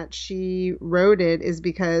reason that she wrote it is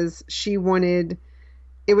because she wanted,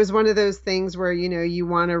 it was one of those things where, you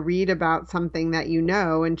want to read about something that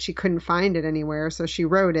and she couldn't find it anywhere. So she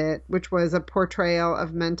wrote it, which was a portrayal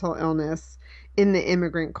of mental illness in the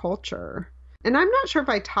immigrant culture. And I'm not sure if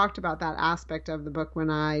I talked about that aspect of the book when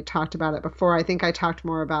I talked about it before. I think I talked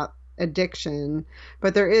more about addiction,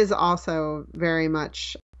 but there is also very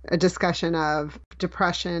much a discussion of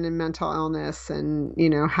depression and mental illness and,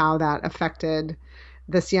 how that affected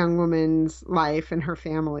this young woman's life and her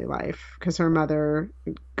family life because her mother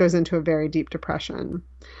goes into a very deep depression.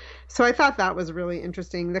 So I thought that was really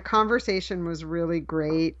interesting. The conversation was really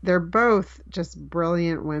great. They're both just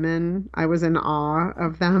brilliant women. I was in awe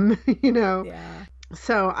of them, Yeah.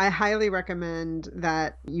 So I highly recommend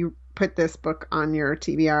that you put this book on your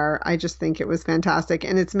TBR. I just think it was fantastic,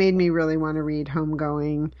 and it's made me really want to read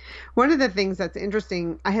Homegoing. One of the things that's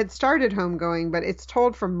interesting, I had started Homegoing, but it's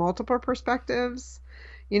told from multiple perspectives,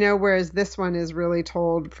 whereas this one is really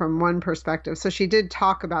told from one perspective. So she did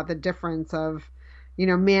talk about the difference of,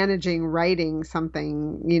 managing writing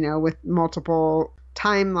something, with multiple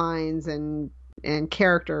timelines and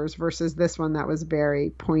characters versus this one that was very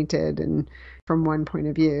pointed and from one point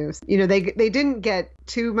of view. They didn't get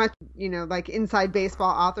too much, like inside baseball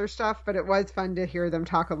author stuff, but it was fun to hear them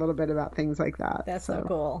talk a little bit about things like that. That's so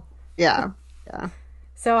cool. Yeah. Yeah.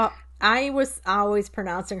 So I was always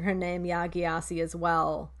pronouncing her name Yaa-Gyasi as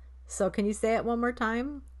well. So can you say it one more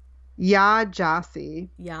time? Yaa-Gyasi.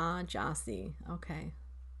 Yaa-Gyasi. Okay.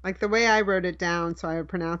 Like the way I wrote it down so I would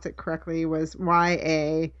pronounce it correctly was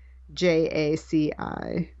Yajaci.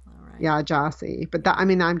 Yaa-Gyasi. But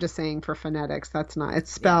I'm just saying for phonetics, that's not,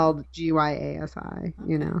 it's spelled Gyasi,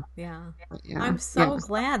 Yeah. I'm so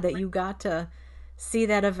glad that you got to see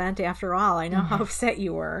that event after all. I know how upset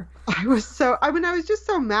you were. I was just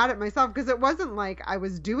so mad at myself because it wasn't like I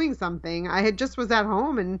was doing something. I was at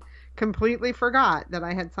home and completely forgot that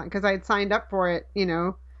I had signed, because I had signed up for it,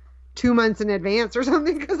 2 months in advance or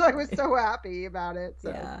something, because I was so happy about it. So.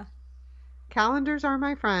 Yeah. Calendars are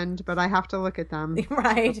my friend, but I have to look at them.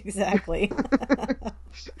 Right, exactly.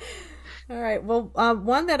 All right. Well,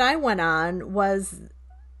 one that I went on was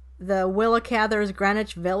the Willa Cather's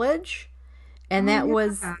Greenwich Village. And that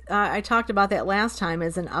was, I talked about that last time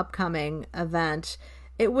as an upcoming event.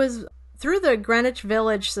 It was through the Greenwich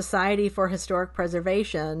Village Society for Historic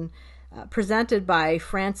Preservation, presented by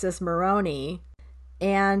Frances Moroney.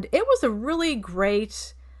 And it was a really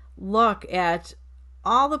great look at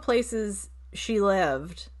all the places she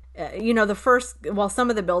lived. Some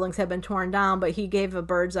of the buildings have been torn down, but he gave a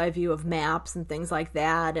bird's eye view of maps and things like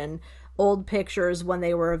that, and old pictures when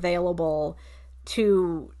they were available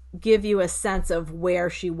to give you a sense of where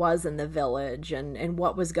she was in the village and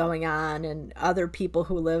what was going on and other people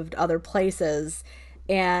who lived other places.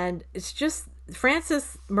 And it's just,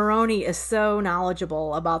 Frances Moroney is so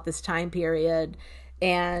knowledgeable about this time period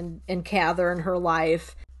and Cather and her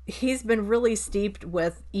life. He's been really steeped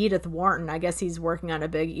with Edith Wharton. I guess he's working on a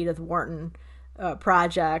big Edith Wharton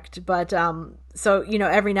project. But so,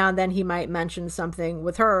 every now and then he might mention something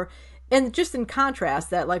with her. And just in contrast,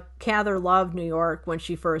 that like Cather loved New York when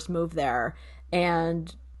she first moved there,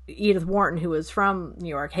 and Edith Wharton, who was from New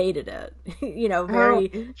York, hated it.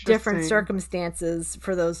 Very different circumstances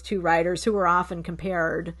for those two writers who were often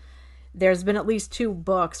compared. There's been at least 2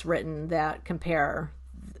 books written that compare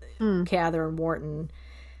Cather and Wharton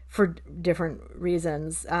for different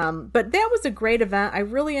reasons. But that was a great event. I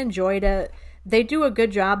really enjoyed it. They do a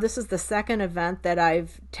good job. This is the second event that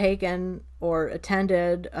I've taken or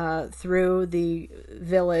attended through the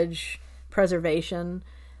village preservation,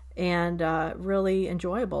 and really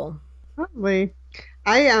enjoyable. Lovely.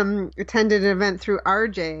 I attended an event through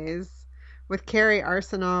RJ's with Carrie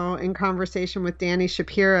Arsenault in conversation with Danny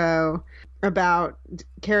Shapiro about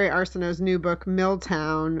Carrie Arsenault's new book,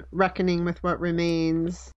 Milltown, Reckoning with What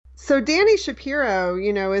Remains. So Danny Shapiro,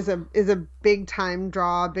 is a big time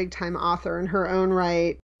draw, big time author in her own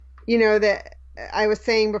right. That I was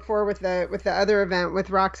saying before with the other event with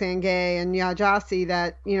Roxane Gay and Yaa-Gyasi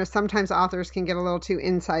that, sometimes authors can get a little too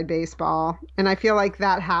inside baseball. And I feel like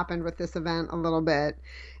that happened with this event a little bit.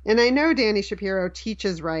 And I know Danny Shapiro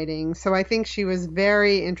teaches writing, so I think she was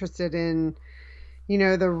very interested in,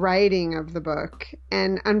 the writing of the book.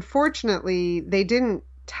 And unfortunately, they didn't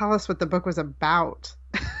tell us what the book was about,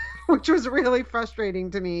 which was really frustrating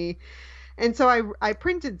to me. And so I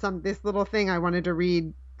printed this little thing I wanted to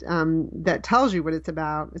read that tells you what it's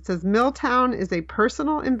about. It says, Milltown is a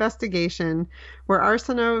personal investigation where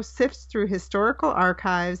Arsenault sifts through historical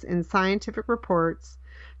archives and scientific reports,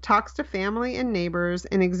 talks to family and neighbors,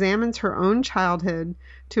 and examines her own childhood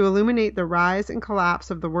to illuminate the rise and collapse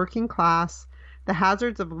of the working class, the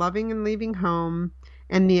hazards of loving and leaving home,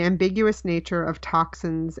 and the ambiguous nature of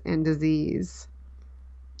toxins and disease.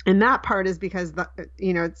 And that part is because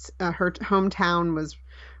it's her hometown was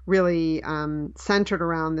really centered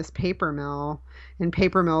around this paper mill, and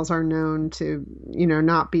paper mills are known to,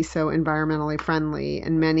 not be so environmentally friendly.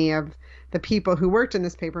 And many of the people who worked in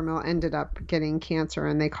this paper mill ended up getting cancer,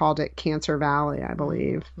 and they called it Cancer Valley, I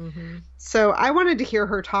believe. Mm-hmm. So I wanted to hear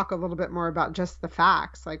her talk a little bit more about just the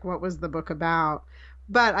facts, like what was the book about.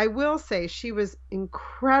 But I will say she was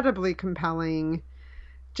incredibly compelling.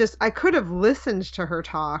 I could have listened to her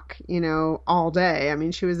talk, all day. I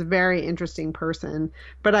mean, she was a very interesting person,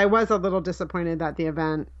 but I was a little disappointed that the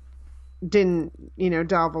event didn't,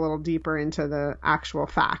 delve a little deeper into the actual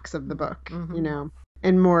facts of the book, Mm-hmm.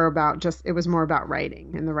 and more about just it was more about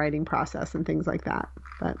writing and the writing process and things like that.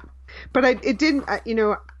 But it didn't.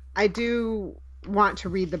 I do want to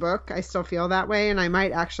read the book. I still feel that way, and I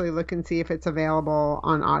might actually look and see if it's available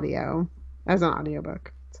on audio as an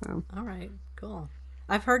audiobook. So. All right, cool.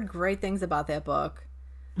 I've heard great things about that book.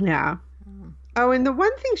 Yeah. Oh, and the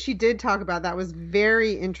one thing she did talk about that was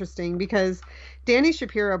very interesting because Dani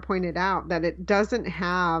Shapiro pointed out that it doesn't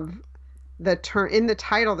have the term in the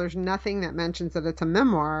title. There's nothing that mentions that it's a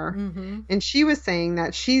memoir. Mm-hmm. And she was saying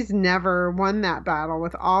that she's never won that battle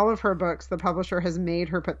with all of her books. The publisher has made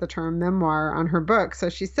her put the term memoir on her book. So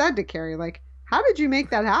she said to Carrie, like, how did you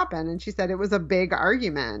make that happen? And she said it was a big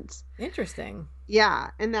argument. Interesting. Yeah,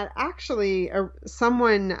 and that actually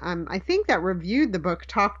someone I think that reviewed the book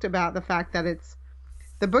talked about the fact that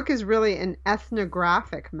the book is really an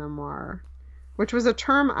ethnographic memoir, which was a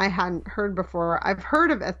term I hadn't heard before. I've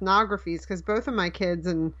heard of ethnographies because both of my kids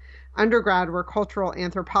in undergrad were cultural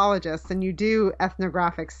anthropologists, and you do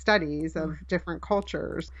ethnographic studies of different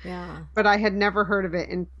cultures. Yeah. But I had never heard of it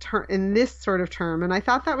in this sort of term, and I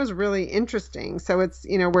thought that was really interesting. So it's,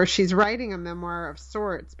 where she's writing a memoir of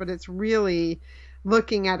sorts, but it's really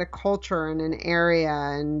looking at a culture and an area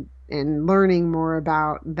and learning more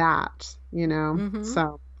about that, Mm-hmm.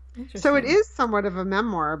 So it is somewhat of a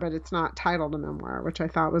memoir, but it's not titled a memoir, which I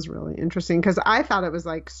thought was really interesting because I thought it was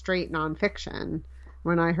like straight nonfiction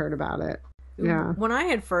when I heard about it. Yeah. When I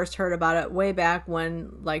had first heard about it way back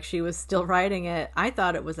when like she was still writing it, I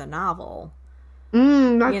thought it was a novel.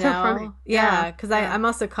 That's so funny. Yeah, because I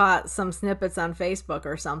must have caught some snippets on Facebook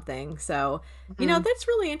or something. So, that's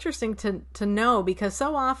really interesting to know because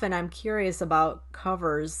so often I'm curious about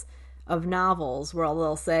covers of novels where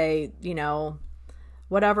they'll say,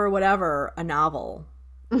 whatever, a novel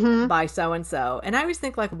by so-and-so. And I always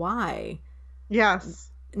think like, why? Yes.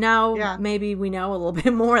 Now, maybe we know a little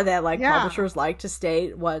bit more that publishers like to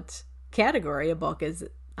state what category a book is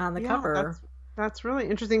on the cover. That's really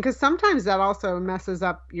interesting because sometimes that also messes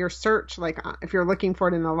up your search, like if you're looking for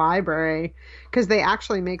it in the library, because they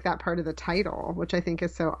actually make that part of the title, which I think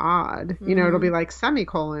is so odd. It'll be like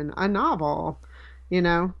semicolon, a novel,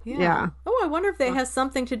 Yeah. Oh, I wonder if that has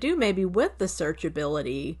something to do maybe with the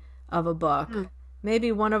searchability of a book.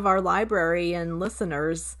 Maybe one of our librarian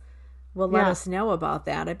listeners will let us know about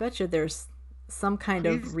that. I bet you there's some kind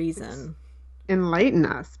of reason. Enlighten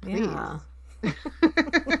us, please. Yeah.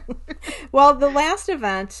 Well, the last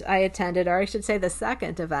event I attended, or I should say the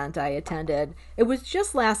second event I attended, it was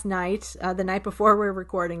just last night, the night before we were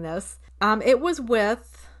recording this. It was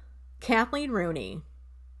with Kathleen Rooney.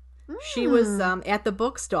 She was at the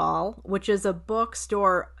Bookstall, which is a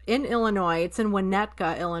bookstore in Illinois. It's in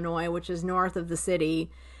Winnetka, Illinois, which is north of the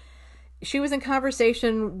city. She was in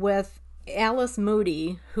conversation with Alice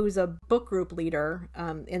Moody, who's a book group leader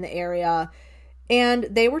in the area. And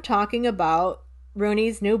they were talking about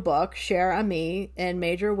Rooney's new book, Cher Ami, and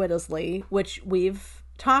Major Widdesley, which we've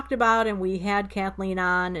talked about, and we had Kathleen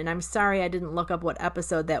on, and I'm sorry I didn't look up what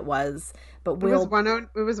episode that was, but it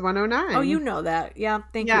was 109. Oh, you know that. Yeah,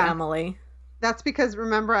 thank you, Emily. That's because,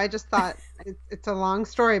 remember, I just thought it's a long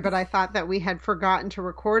story, but I thought that we had forgotten to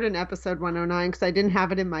record an episode 109 because I didn't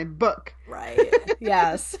have it in my book. Right.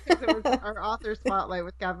 Yes. Because it was our author spotlight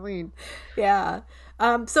with Kathleen. Yeah.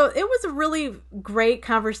 So it was a really great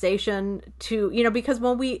conversation because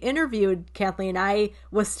when we interviewed Kathleen, I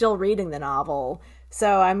was still reading the novel.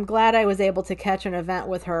 So I'm glad I was able to catch an event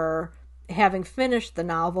with her having finished the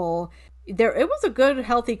novel. It was a good,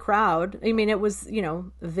 healthy crowd. I mean, it was, a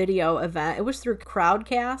video event. It was through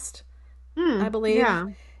Crowdcast, I believe. Yeah.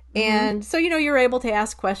 And so, you're able to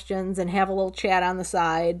ask questions and have a little chat on the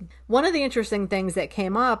side. One of the interesting things that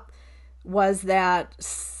came up was that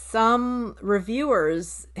some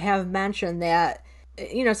reviewers have mentioned that,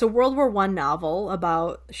 so World War I novel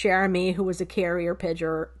about Cher Ami, who was a carrier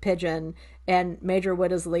pigeon, and Major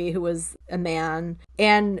Widdesley, who was a man.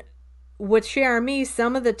 And with Cher Ami,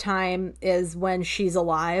 some of the time is when she's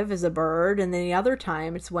alive as a bird, and then the other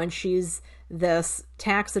time it's when she's this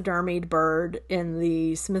taxidermied bird in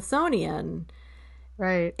the Smithsonian.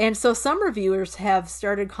 Right. And so some reviewers have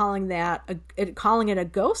started calling it a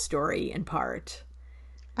ghost story in part.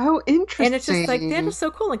 Oh, interesting. And it's just like, that is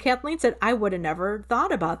so cool. And Kathleen said, I would have never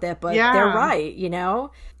thought about that, but they're right,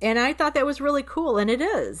 And I thought that was really cool, and it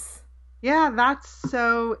is. Yeah, that's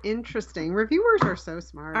so interesting. Reviewers are so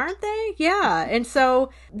smart. Aren't they? Yeah. And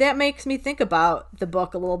so that makes me think about the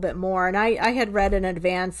book a little bit more. And I had read an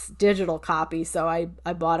advanced digital copy, so I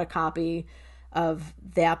bought a copy of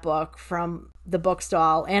that book from the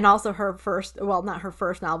Bookstall, and also her first, well, not her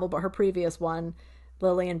first novel, but her previous one,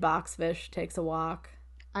 Lillian Boxfish Takes a Walk.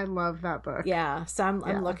 I love that book. Yeah, so I'm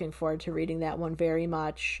Yeah. looking forward to reading that one very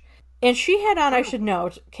much. And she had on, I should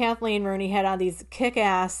note, Kathleen Rooney had on these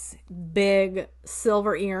kick-ass big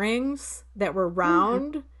silver earrings that were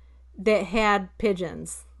round that had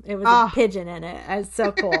pigeons. It was a pigeon in it. It's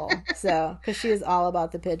so cool. So, because she is all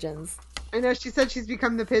about the pigeons. I know she said she's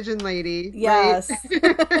become the pigeon lady. Yes.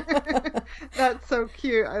 Right? That's so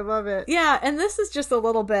cute. I love it. Yeah, and this is just a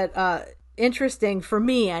little bit interesting for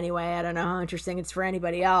me anyway. I don't know how interesting it's for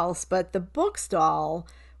anybody else, but the bookstall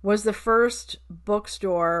was the first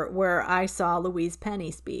bookstore where I saw Louise Penny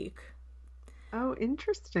speak. Oh,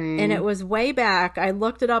 interesting. And it was way back. I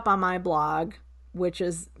looked it up on my blog, which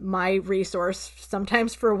is my resource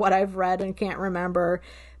sometimes for what I've read and can't remember.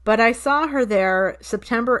 But I saw her there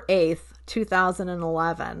September 8th,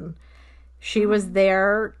 2011. She was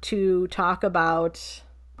there to talk about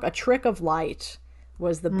A Trick of Light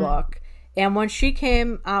was the book. And when she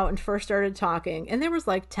came out and first started talking, and there was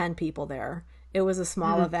like 10 people there. It was a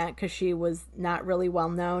small event because she was not really well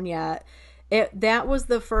known yet. That was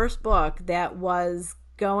the first book that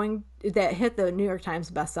hit the New York Times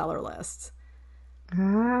bestseller list.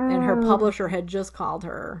 And her publisher had just called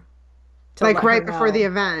her. Like right before the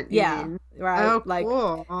event. Yeah. Right. Oh, like,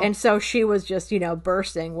 cool. And so she was just,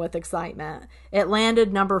 bursting with excitement. It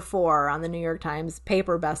landed number 4 on the New York Times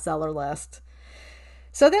paper bestseller list.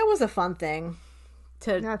 So that was a fun thing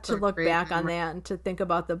to look back on that and to think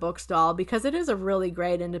about the bookstall, because it is a really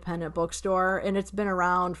great independent bookstore, and it's been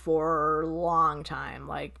around for a long time,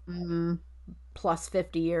 like plus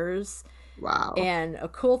 50 years. Wow. And a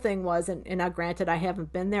cool thing was, and now granted, I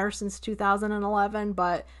haven't been there since 2011,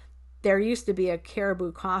 but there used to be a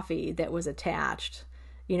Caribou Coffee that was attached.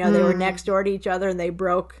 They were next door to each other, and they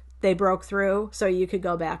broke through, so you could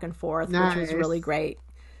go back and forth, which was really great.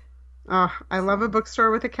 Oh, I love a bookstore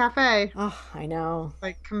with a cafe. Oh, I know.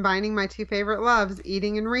 Like combining my 2 favorite loves,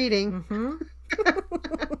 eating and reading.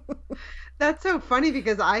 That's so funny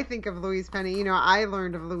because I think of Louise Penny. I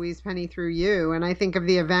learned of Louise Penny through you, and I think of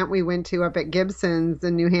the event we went to up at Gibson's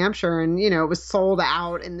in New Hampshire, and it was sold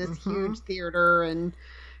out in this huge theater, and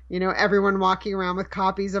everyone walking around with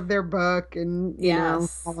copies of their book, and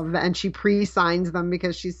all of that, and she pre-signs them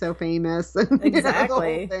because she's so famous. And,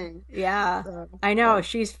 exactly. The whole thing. Yeah, so, I know.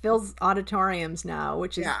 She fills auditoriums now,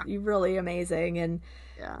 which is really amazing, and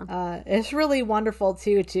it's really wonderful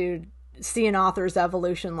too to see an author's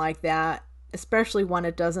evolution like that, especially when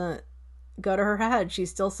it doesn't go to her head. She's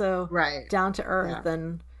still so down to earth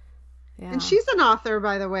and. Yeah. And she's an author,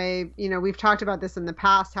 by the way. We've talked about this in the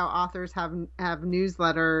past, how authors have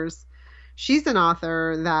newsletters. She's an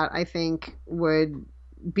author that I think would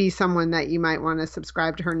be someone that you might want to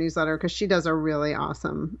subscribe to her newsletter, because she does a really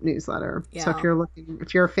awesome newsletter. Yeah. So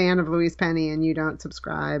if you're a fan of Louise Penny and you don't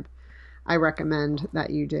subscribe, I recommend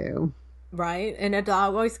that you do. Right. And it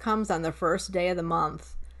always comes on the first day of the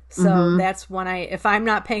month. So that's when if I'm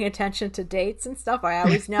not paying attention to dates and stuff, I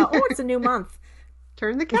always know, it's a new month.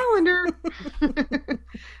 Turn the calendar.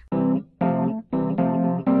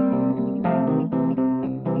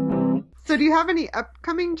 So do you have any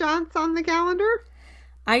upcoming jaunts on the calendar?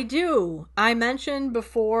 I do. I mentioned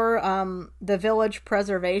before the Village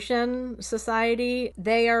Preservation Society.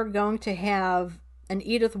 They are going to have an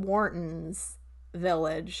Edith Wharton's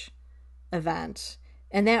Village event,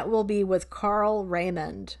 and that will be with Carl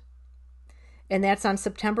Raymond. And that's on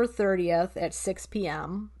September 30th at 6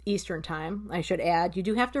 p.m. Eastern Time. I should add, you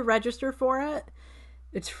do have to register for it.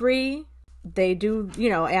 It's free. They do,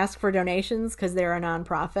 ask for donations because they're a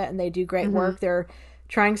nonprofit and they do great work. They're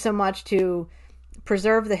trying so much to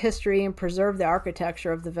preserve the history and preserve the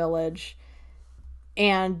architecture of the village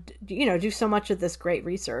and, do so much of this great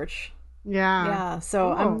research. Yeah. Yeah.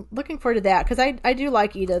 So I'm looking forward to that because I do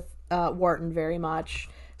like Edith Wharton very much.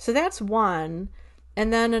 So that's one.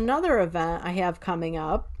 And then another event I have coming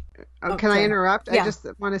up. Can I interrupt? Yeah. I just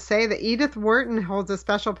want to say that Edith Wharton holds a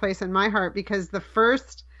special place in my heart because the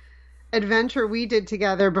first adventure we did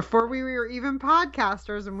together before we were even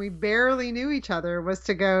podcasters and we barely knew each other was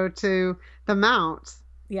to go to the Mount.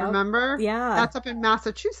 Yep. Remember? Yeah. That's up in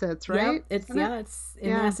Massachusetts, right? Yep. It's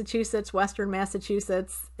in Massachusetts, Western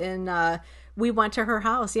Massachusetts. And we went to her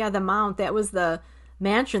house. Yeah, the Mount. That was the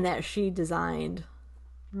mansion that she designed.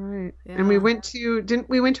 Right. Yeah. And we went to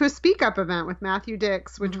a Speak Up event with Matthew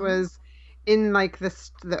Dix, which was in like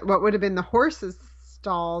what would have been the horses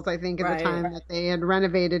stalls, I think, at the time that they had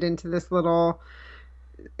renovated into this little,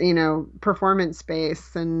 performance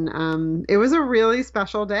space. And it was a really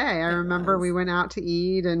special day. I remember we went out to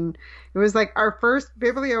eat, and it was like our first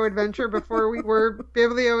Biblio adventure before we were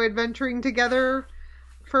Biblio adventuring together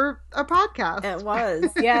for a podcast. It was.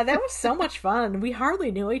 Yeah, that was so much fun. We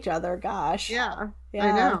hardly knew each other. Gosh. Yeah, Yeah.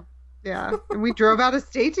 I know. Yeah. And we drove out of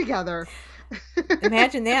state together.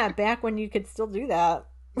 Imagine that back when you could still do that.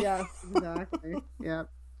 Yes, exactly. Yeah.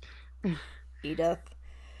 Edith.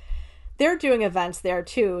 They're doing events there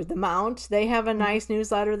too. The Mount, they have a nice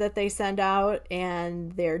newsletter that they send out,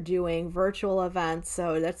 and they're doing virtual events.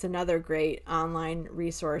 So that's another great online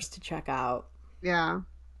resource to check out. Yeah.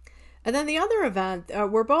 And then the other event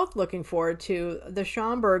we're both looking forward to, the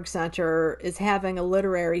Schomburg Center is having a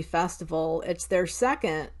literary festival. It's their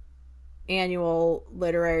second annual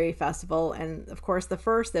literary festival, and of course the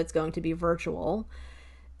first that's going to be virtual.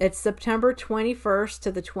 It's September 21st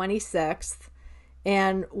to the 26th.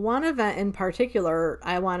 And one event in particular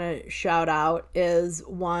I want to shout out is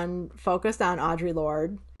one focused on Audre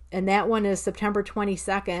Lorde. And that one is September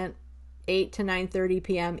 22nd, 8 to 9:30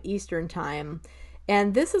 p.m. Eastern Time.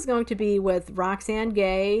 And this is going to be with Roxane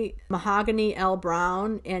Gay, Mahogany L.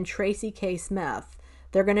 Brown, and Tracy K. Smith.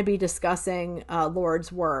 They're going to be discussing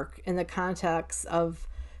Lorde's work in the context of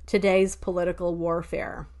today's political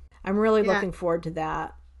warfare. I'm really looking forward to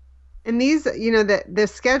that. And these, the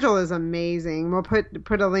schedule is amazing. We'll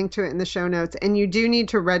put a link to it in the show notes. And you do need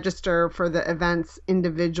to register for the events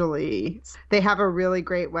individually. They have a really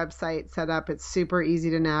great website set up. It's super easy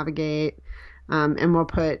to navigate. And we'll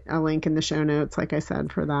put a link in the show notes, like I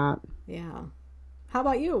said, for that. Yeah. How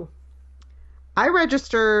about you? I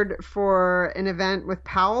registered for an event with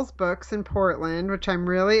Powell's Books in Portland, which I'm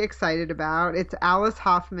really excited about. It's Alice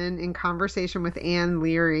Hoffman in conversation with Anne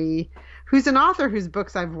Leary, who's an author whose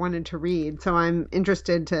books I've wanted to read. So I'm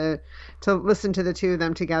interested to listen to the two of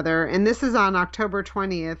them together. And this is on October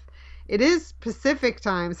 20th. It is Pacific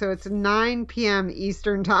time, so it's 9 p.m.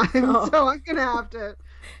 Eastern time. Oh. So I'm going to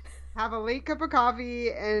have a late cup of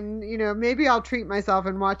coffee and, maybe I'll treat myself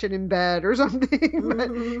and watch it in bed or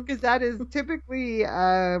something, because that is typically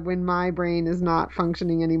when my brain is not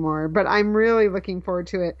functioning anymore. But I'm really looking forward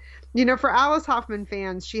to it. For Alice Hoffman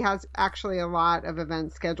fans, she has actually a lot of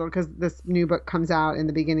events scheduled because this new book comes out in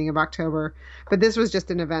the beginning of October. But this was just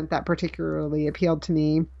an event that particularly appealed to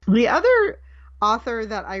me. The other author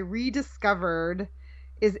that I rediscovered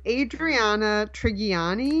is Adriana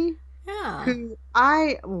Trigiani. Yeah. Who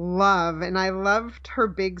I love, and I loved her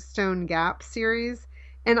Big Stone Gap series.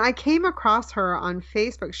 And I came across her on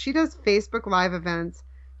Facebook. She does Facebook Live events.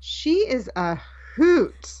 She is a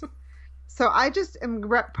hoot. So I just am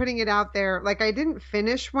putting it out there. Like, I didn't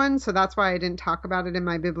finish one, so that's why I didn't talk about it in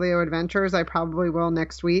my Biblio Adventures. I probably will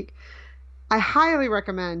next week. I highly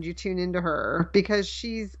recommend you tune into her because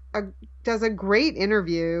does a great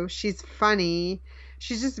interview. She's funny.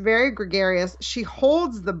 She's just very gregarious. She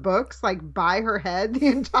holds the books like by her head the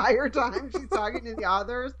entire time she's talking to the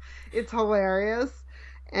authors. It's hilarious.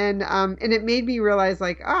 And it made me realize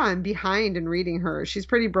I'm behind in reading her. She's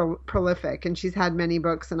pretty prolific and she's had many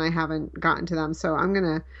books and I haven't gotten to them. So I'm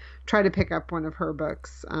going to try to pick up one of her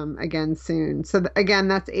books again soon. So again,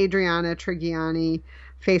 that's Adriana Trigiani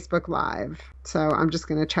Facebook Live. So I'm just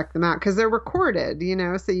going to check them out because they're recorded,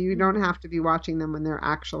 so you don't have to be watching them when they're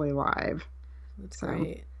actually live. That's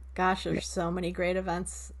great. Gosh, there's so many great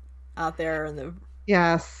events out there.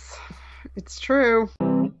 Yes, it's true.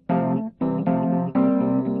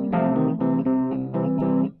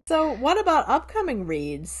 So what about upcoming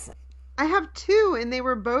reads? I have two, and they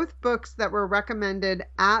were both books that were recommended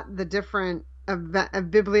at the different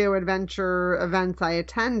Biblio Adventure events I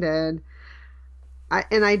attended.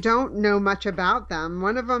 And I don't know much about them.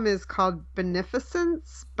 One of them is called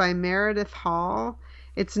Beneficence by Meredith Hall.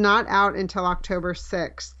 It's not out until October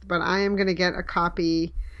 6th, but I am going to get a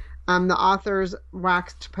copy. The authors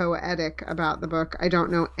waxed poetic about the book. I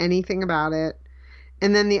don't know anything about it.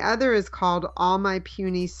 And then the other is called All My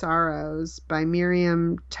Puny Sorrows by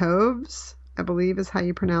Miriam Toews, I believe is how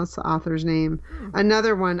you pronounce the author's name.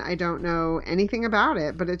 Another one, I don't know anything about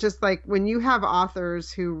it, but it's just like when you have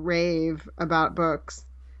authors who rave about books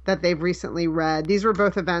that they've recently read. These were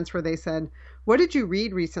both events where they said, what did you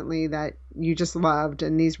read recently that you just loved?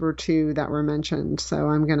 And these were two that were mentioned. So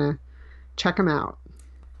I'm going to check them out.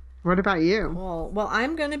 What about you? Well,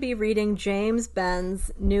 I'm going to be reading James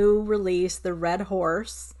Benn's new release, The Red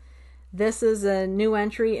Horse. This is a new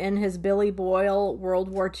entry in his Billy Boyle World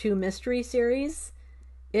War II mystery series.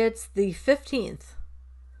 It's the 15th.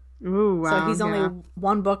 Ooh, wow. So he's only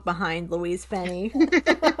one book behind Louise Penny.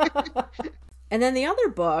 And then the other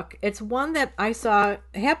book, it's one that I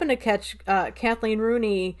happened to catch Kathleen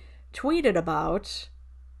Rooney tweeted about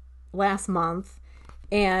last month.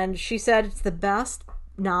 And she said it's the best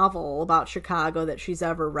novel about Chicago that she's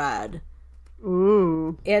ever read.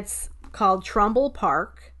 Ooh. It's called Trumbull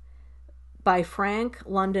Park by Frank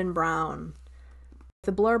London Brown.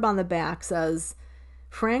 The blurb on the back says,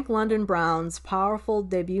 Frank London Brown's powerful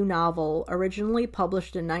debut novel, originally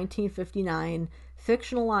published in 1959,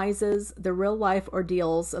 fictionalizes the real-life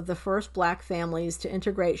ordeals of the first black families to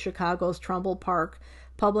integrate Chicago's Trumbull Park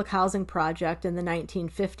public housing project in the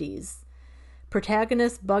 1950s.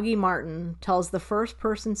 Protagonist Buggy Martin tells the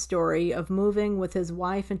first-person story of moving with his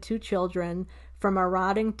wife and 2 children from a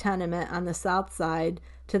rotting tenement on the south side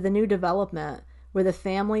to the new development, where the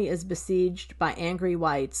family is besieged by angry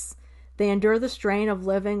whites. They endure the strain of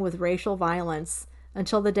living with racial violence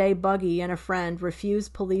until the day Buggy and a friend refuse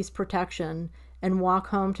police protection and walk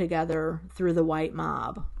home together through the white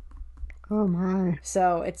mob. Oh my.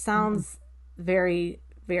 So it sounds very,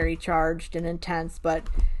 very charged and intense, but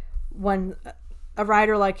when a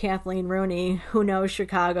writer like Kathleen Rooney, who knows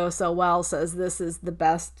Chicago so well, says this is the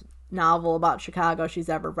best novel about Chicago she's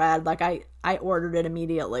ever read, like I ordered it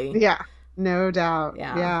immediately. Yeah, no doubt.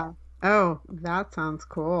 Yeah. Oh, that sounds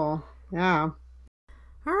cool. Yeah.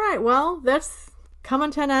 All right, well, that's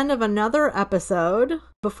coming to an end of another episode.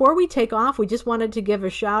 Before we take off, we just wanted to give a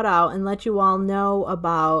shout out and let you all know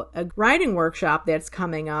about a writing workshop that's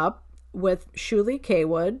coming up with Shuli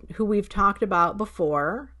Kaywood, who we've talked about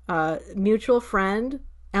before, mutual friend,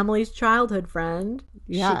 Emily's childhood friend.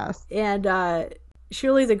 Yes.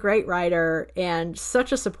 Shuli's a great writer and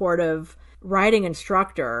such a supportive writing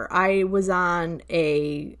instructor. I was on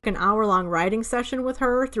an hour-long writing session with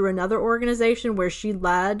her through another organization where she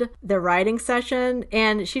led the writing session,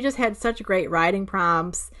 and she just had such great writing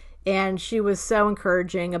prompts, and she was so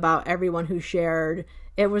encouraging about everyone who shared.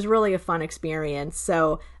 It was really a fun experience.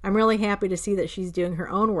 So I'm really happy to see that she's doing her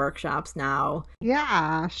own workshops now.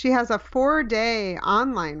 Yeah, she has a 4-day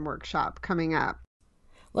online workshop coming up.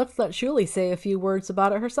 Let's let Shuli say a few words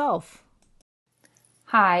about it herself.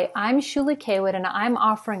 Hi, I'm Shuli Kaywood, and I'm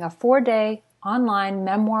offering a 4-day online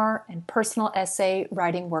memoir and personal essay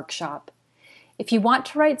writing workshop. If you want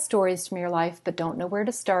to write stories from your life but don't know where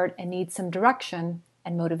to start and need some direction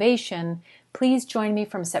and motivation, please join me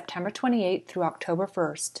from September 28th through October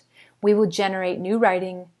 1st. We will generate new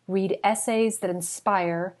writing, read essays that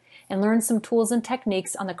inspire, and learn some tools and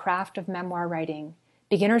techniques on the craft of memoir writing.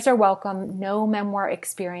 Beginners are welcome. No memoir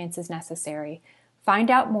experience is necessary.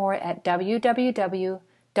 Find out more at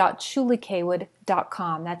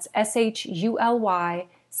www.shulykaywood.com. That's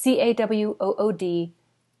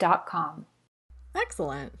SHULYCAWOOD.com.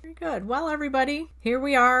 Excellent. Very good. Well, everybody, here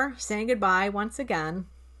we are saying goodbye once again.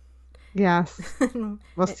 Yes.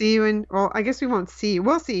 We'll see you I guess we won't see.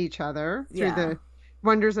 We'll see each other through the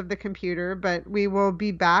wonders of the computer, but we will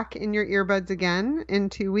be back in your earbuds again in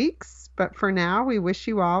 2 weeks. But for now, we wish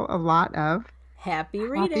you all a lot of happy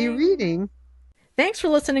reading. Happy reading. Thanks for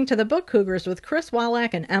listening to The Book Cougars with Chris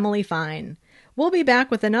Wallach and Emily Fine. We'll be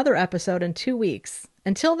back with another episode in 2 weeks.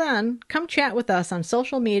 Until then, come chat with us on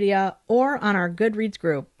social media or on our Goodreads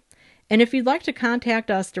group. And if you'd like to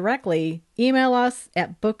contact us directly, email us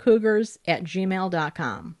at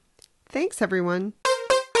bookcougars@gmail.com. Thanks, everyone.